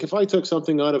heat? Like if I took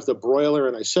something out of the broiler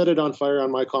and I set it on fire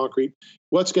on my concrete,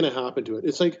 what's going to happen to it?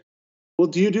 It's like, well,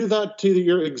 do you do that to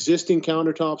your existing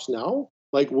countertops now?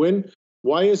 Like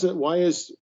why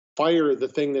is fire the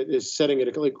thing that is setting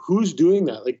it? Like who's doing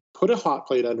that? Like put a hot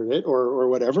plate under it or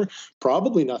whatever.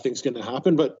 Probably nothing's going to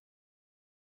happen, but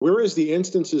where is the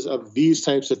instances of these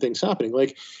types of things happening?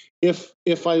 Like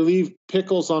if I leave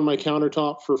pickles on my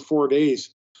countertop for 4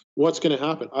 days, what's going to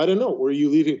happen? I don't know. Were you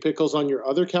leaving pickles on your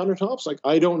other countertops? Like,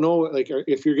 I don't know. Like,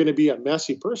 if you're going to be a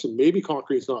messy person, maybe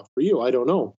concrete's not for you. I don't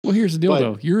know. Well, here's the deal,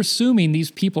 though. You're assuming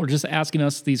these people are just asking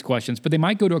us these questions, but they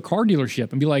might go to a car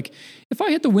dealership and be like, if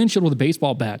I hit the windshield with a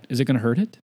baseball bat, is it going to hurt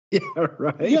it? Yeah,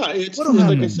 right. Yeah, it's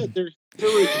like I said, they're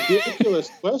ridiculous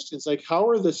questions. Like, how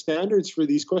are the standards for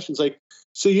these questions? Like,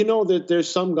 so that there's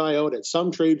some guy out at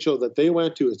some trade show that they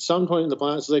went to at some point in the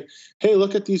plant. It's like, hey,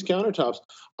 look at these countertops.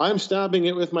 I'm stabbing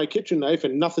it with my kitchen knife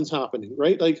and nothing's happening,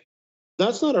 right? Like,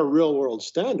 that's not a real world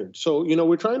standard. So,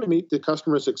 we're trying to meet the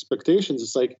customer's expectations.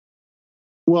 It's like,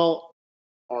 well,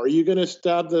 are you going to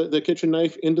stab the kitchen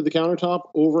knife into the countertop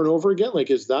over and over again? Like,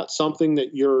 is that something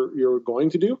that you're going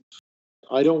to do?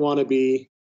 I don't want to be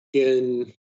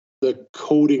in the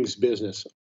coatings business.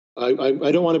 I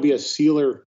don't want to be a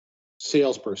sealer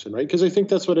salesperson, right? Because I think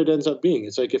that's what it ends up being.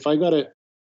 It's like, if I got to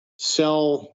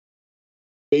sell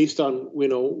based on,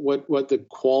 what the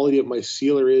quality of my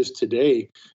sealer is today,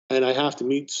 and I have to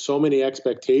meet so many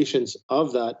expectations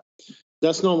of that,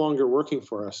 that's no longer working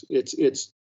for us.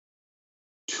 It's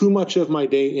too much of my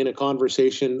day in a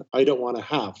conversation I don't want to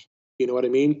have. You know what I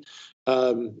mean?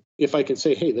 If I can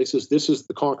say, hey, this is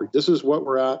the concrete, this is what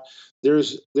we're at.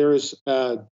 There's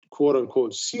a quote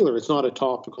unquote sealer. It's not a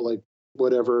topical, like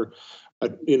whatever,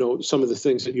 some of the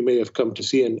things that you may have come to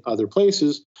see in other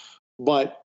places,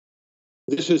 but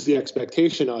this is the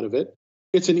expectation out of it.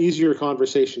 It's an easier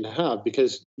conversation to have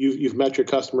because you've met your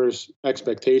customer's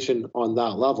expectation on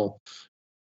that level.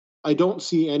 I don't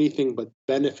see anything but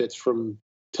benefits from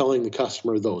telling the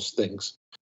customer those things.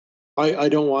 I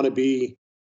don't want to be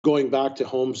going back to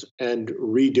homes and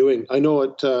redoing. I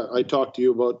know I talked to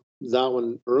you about that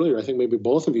one earlier. I think maybe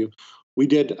both of you. We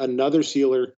did another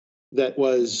sealer that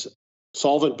was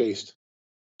solvent based,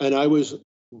 and I was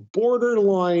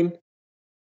borderline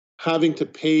having to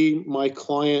pay my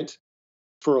client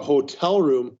for a hotel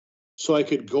room so I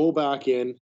could go back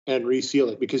in and reseal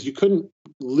it, because you couldn't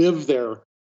live there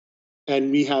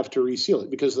and me have to reseal it,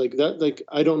 because like that, like,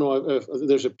 I don't know if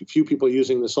there's a few people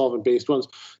using the solvent based ones.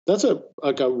 That's a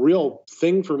real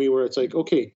thing for me, where it's like,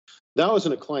 okay, that was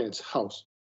in a client's house.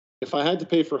 If I had to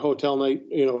pay for a hotel night,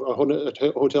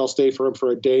 a hotel stay for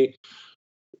a day,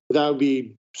 that would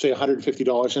be say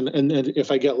 $150. And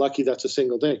if I get lucky, that's a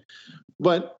single day.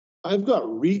 But I've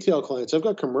got retail clients, I've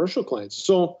got commercial clients.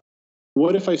 So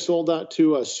what if I sold that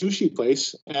to a sushi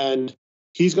place and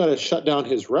he's got to shut down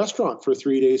his restaurant for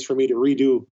 3 days for me to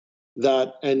redo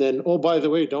that? And then, oh, by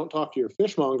the way, don't talk to your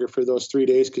fishmonger for those 3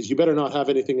 days, because you better not have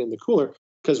anything in the cooler,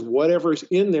 because whatever's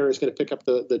in there is going to pick up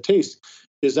the taste.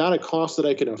 Is that a cost that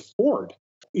I can afford?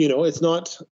 It's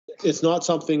not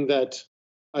something that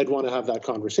I'd want to have that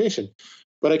conversation.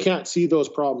 But I can't see those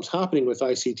problems happening with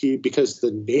ICT because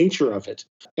the nature of it.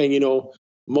 And,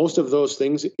 most of those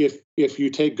things, if you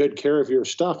take good care of your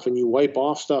stuff and you wipe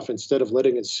off stuff instead of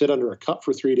letting it sit under a cup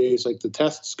for 3 days like the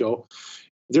tests go,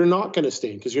 they're not going to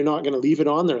stain because you're not going to leave it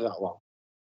on there that long.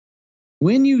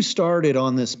 When you started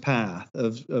on this path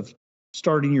of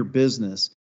starting your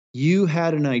business, you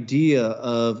had an idea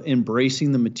of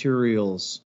embracing the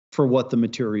materials for what the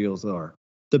materials are,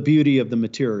 the beauty of the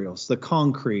materials, the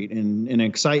concrete, and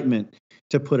excitement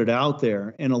to put it out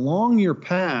there. And along your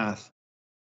path,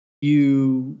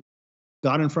 you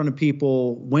got in front of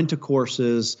people, went to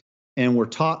courses, and were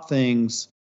taught things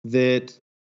that,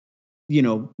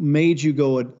 made you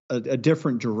go a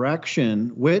different direction,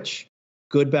 which,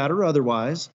 good, bad, or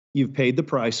otherwise, you've paid the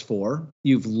price for.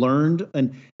 You've learned,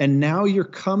 and now you're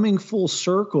coming full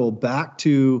circle back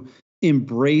to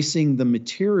embracing the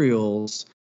materials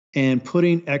and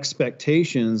putting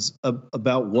expectations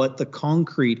about what the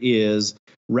concrete is,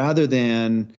 rather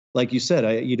than, like you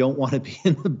said, you don't want to be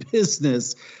in the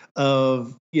business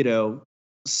of,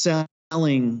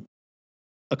 selling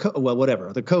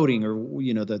whatever, the coating or,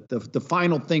 the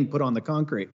final thing put on the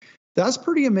concrete. That's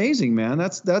pretty amazing, man.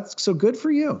 That's so good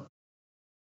for you.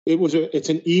 It's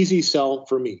an easy sell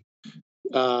for me.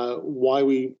 Why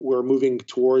we were moving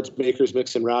towards Maker's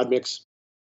Mix and Rad Mix.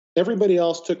 Everybody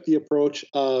else took the approach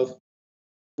of,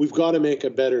 we've got to make a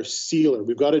better sealer.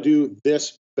 We've got to do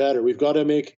this better. We've got to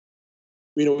make,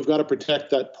 we've got to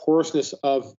protect that porousness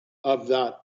of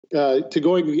that. To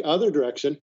going the other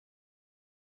direction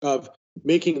of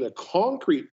making the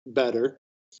concrete better,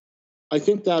 I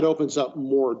think that opens up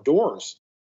more doors.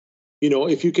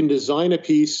 If you can design a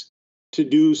piece to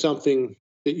do something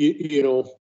that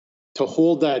to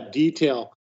hold that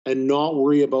detail and not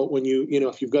worry about when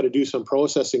if you've got to do some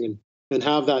processing and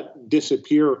have that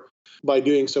disappear by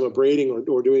doing some abrading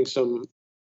or doing some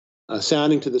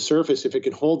sanding to the surface, if it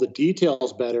can hold the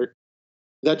details better,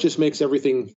 that just makes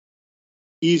everything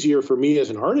easier for me as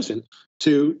an artisan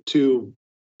to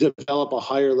develop a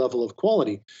higher level of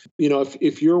quality.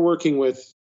 If you're working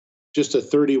with just a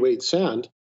 30 weight sand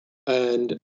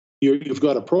and you've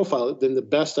got a profile, then the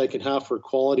best I can have for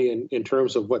quality in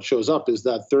terms of what shows up is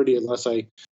that 30, unless I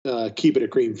keep it a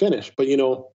cream finish. But,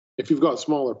 if you've got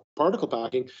smaller particle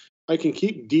packing, I can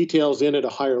keep details in at a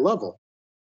higher level.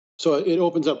 So it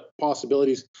opens up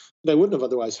possibilities that I wouldn't have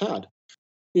otherwise had.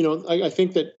 I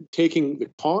think that taking the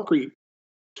concrete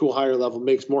to a higher level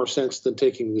makes more sense than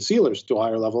taking the sealers to a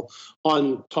higher level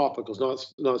on topicals,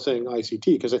 not saying ICT,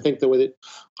 because I think the way that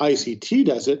ICT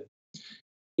does it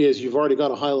is you've already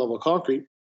got a high level concrete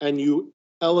and you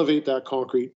elevate that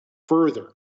concrete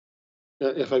further.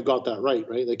 If I've got that right?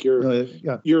 Like you're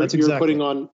putting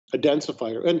on a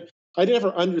densifier. And I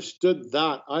never understood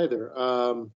that either.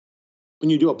 When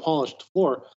you do a polished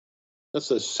floor, that's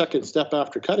the second step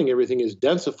after cutting everything, is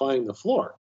densifying the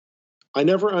floor. I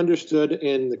never understood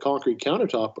in the concrete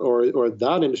countertop or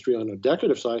that industry on the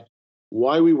decorative side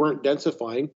why we weren't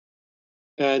densifying.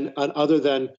 And other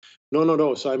than,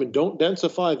 no, Simon, don't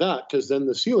densify that because then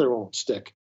the sealer won't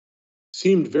stick.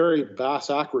 Seemed very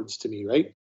backwards to me,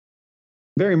 right?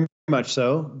 Very much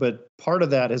so. But part of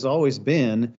that has always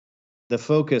been the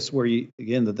focus where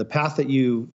the path that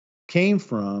you came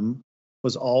from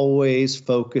was always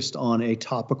focused on a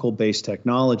topical based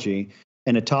technology,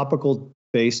 and a topical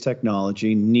based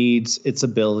technology needs its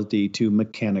ability to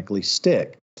mechanically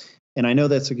stick. And I know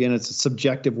it's a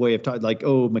subjective way of talking, like,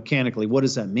 oh, mechanically, what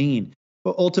does that mean?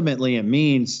 But ultimately, it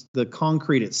means the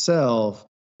concrete itself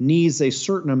needs a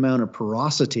certain amount of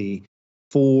porosity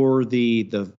for the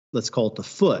let's call it the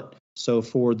foot. So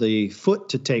for the foot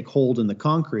to take hold in the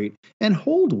concrete and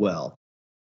hold well.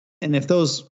 And if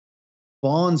those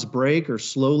bonds break or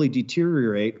slowly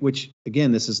deteriorate, which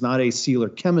again, this is not a sealer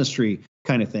chemistry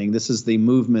kind of thing. This is the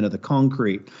movement of the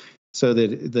concrete. So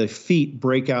that the feet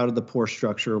break out of the pore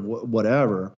structure,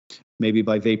 whatever, maybe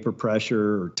by vapor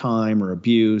pressure or time or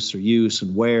abuse or use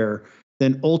and wear,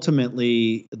 then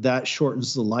ultimately that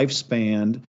shortens the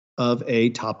lifespan of a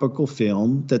topical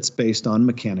film that's based on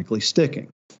mechanically sticking.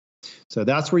 So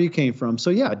that's where you came from. So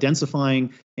yeah,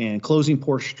 densifying and closing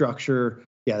pore structure,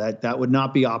 yeah, that would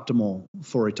not be optimal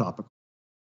for a topical.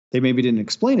 They maybe didn't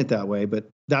explain it that way, but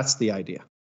that's the idea.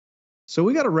 So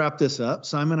we got to wrap this up.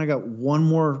 Simon, I got one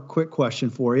more quick question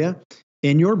for you.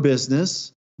 In your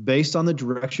business, based on the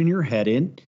direction you're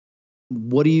headed,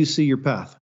 what do you see your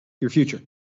path, your future?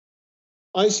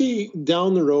 I see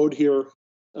down the road here,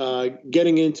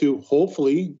 getting into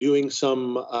hopefully doing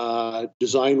some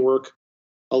design work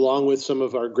along with some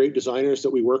of our great designers that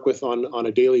we work with on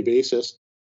a daily basis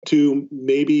to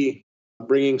maybe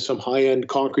bringing some high-end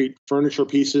concrete furniture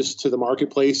pieces to the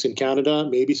marketplace in Canada,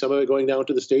 maybe some of it going down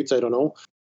to the States, I don't know.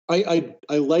 I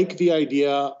like the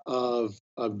idea of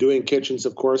doing kitchens,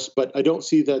 of course, but I don't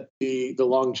see that the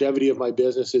longevity of my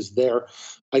business is there.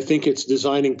 I think it's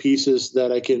designing pieces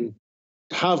that I can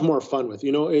have more fun with.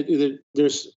 You know,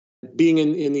 there's being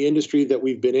in the industry that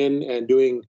we've been in and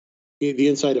doing the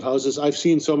inside of houses. I've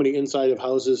seen so many inside of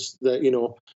houses that, you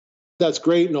know, that's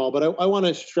great and all, but I want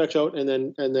to stretch out and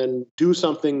then do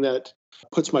something that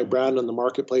puts my brand on the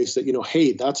marketplace, that, you know,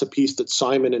 hey, that's a piece that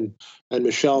Simon and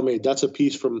Michelle made. That's a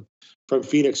piece from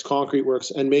Phoenix Concrete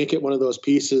Works, and make it one of those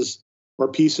pieces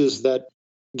that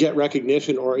get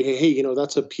recognition, or, hey, you know,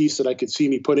 that's a piece that I could see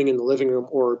me putting in the living room,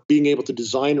 or being able to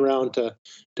design around to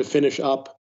finish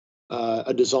up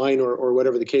a design or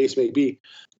whatever the case may be.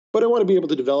 But I want to be able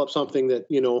to develop something that,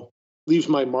 you know, leaves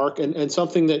my mark, and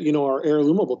something that, you know, are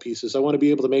heirloomable pieces. I want to be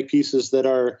able to make pieces that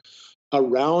are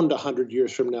around 100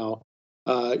 years from now,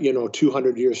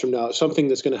 200 years from now, something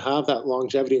that's going to have that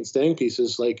longevity and staying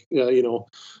pieces, like, you know,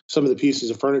 some of the pieces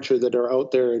of furniture that are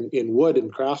out there in wood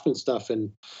and craftsman stuff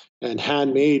and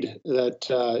handmade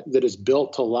that is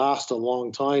built to last a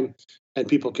long time, and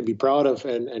people can be proud of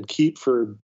and keep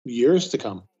for years to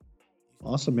come.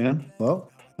 Awesome, man.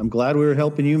 Well, I'm glad we were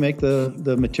helping you make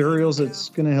the materials that's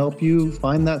going to help you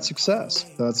find that success.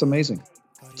 That's amazing.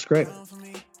 It's great.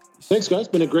 Thanks, guys.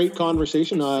 Been a great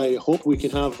conversation. I hope we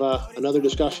can have another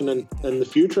discussion in the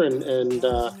future and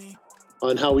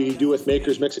on how we do with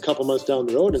Makers Mix a couple months down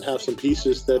the road, and have some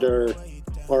pieces that are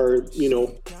you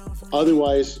know,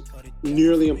 otherwise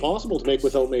nearly impossible to make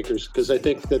without Makers, because I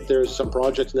think that there's some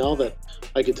projects now that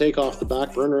I could take off the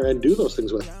back burner and do those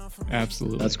things with.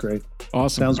 Absolutely. That's great.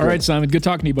 Awesome. Sounds All great. right, Simon. Good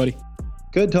talking to you, buddy.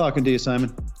 Good talking to you,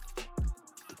 Simon.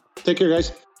 Take care,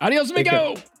 guys. Adios,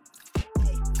 amigo.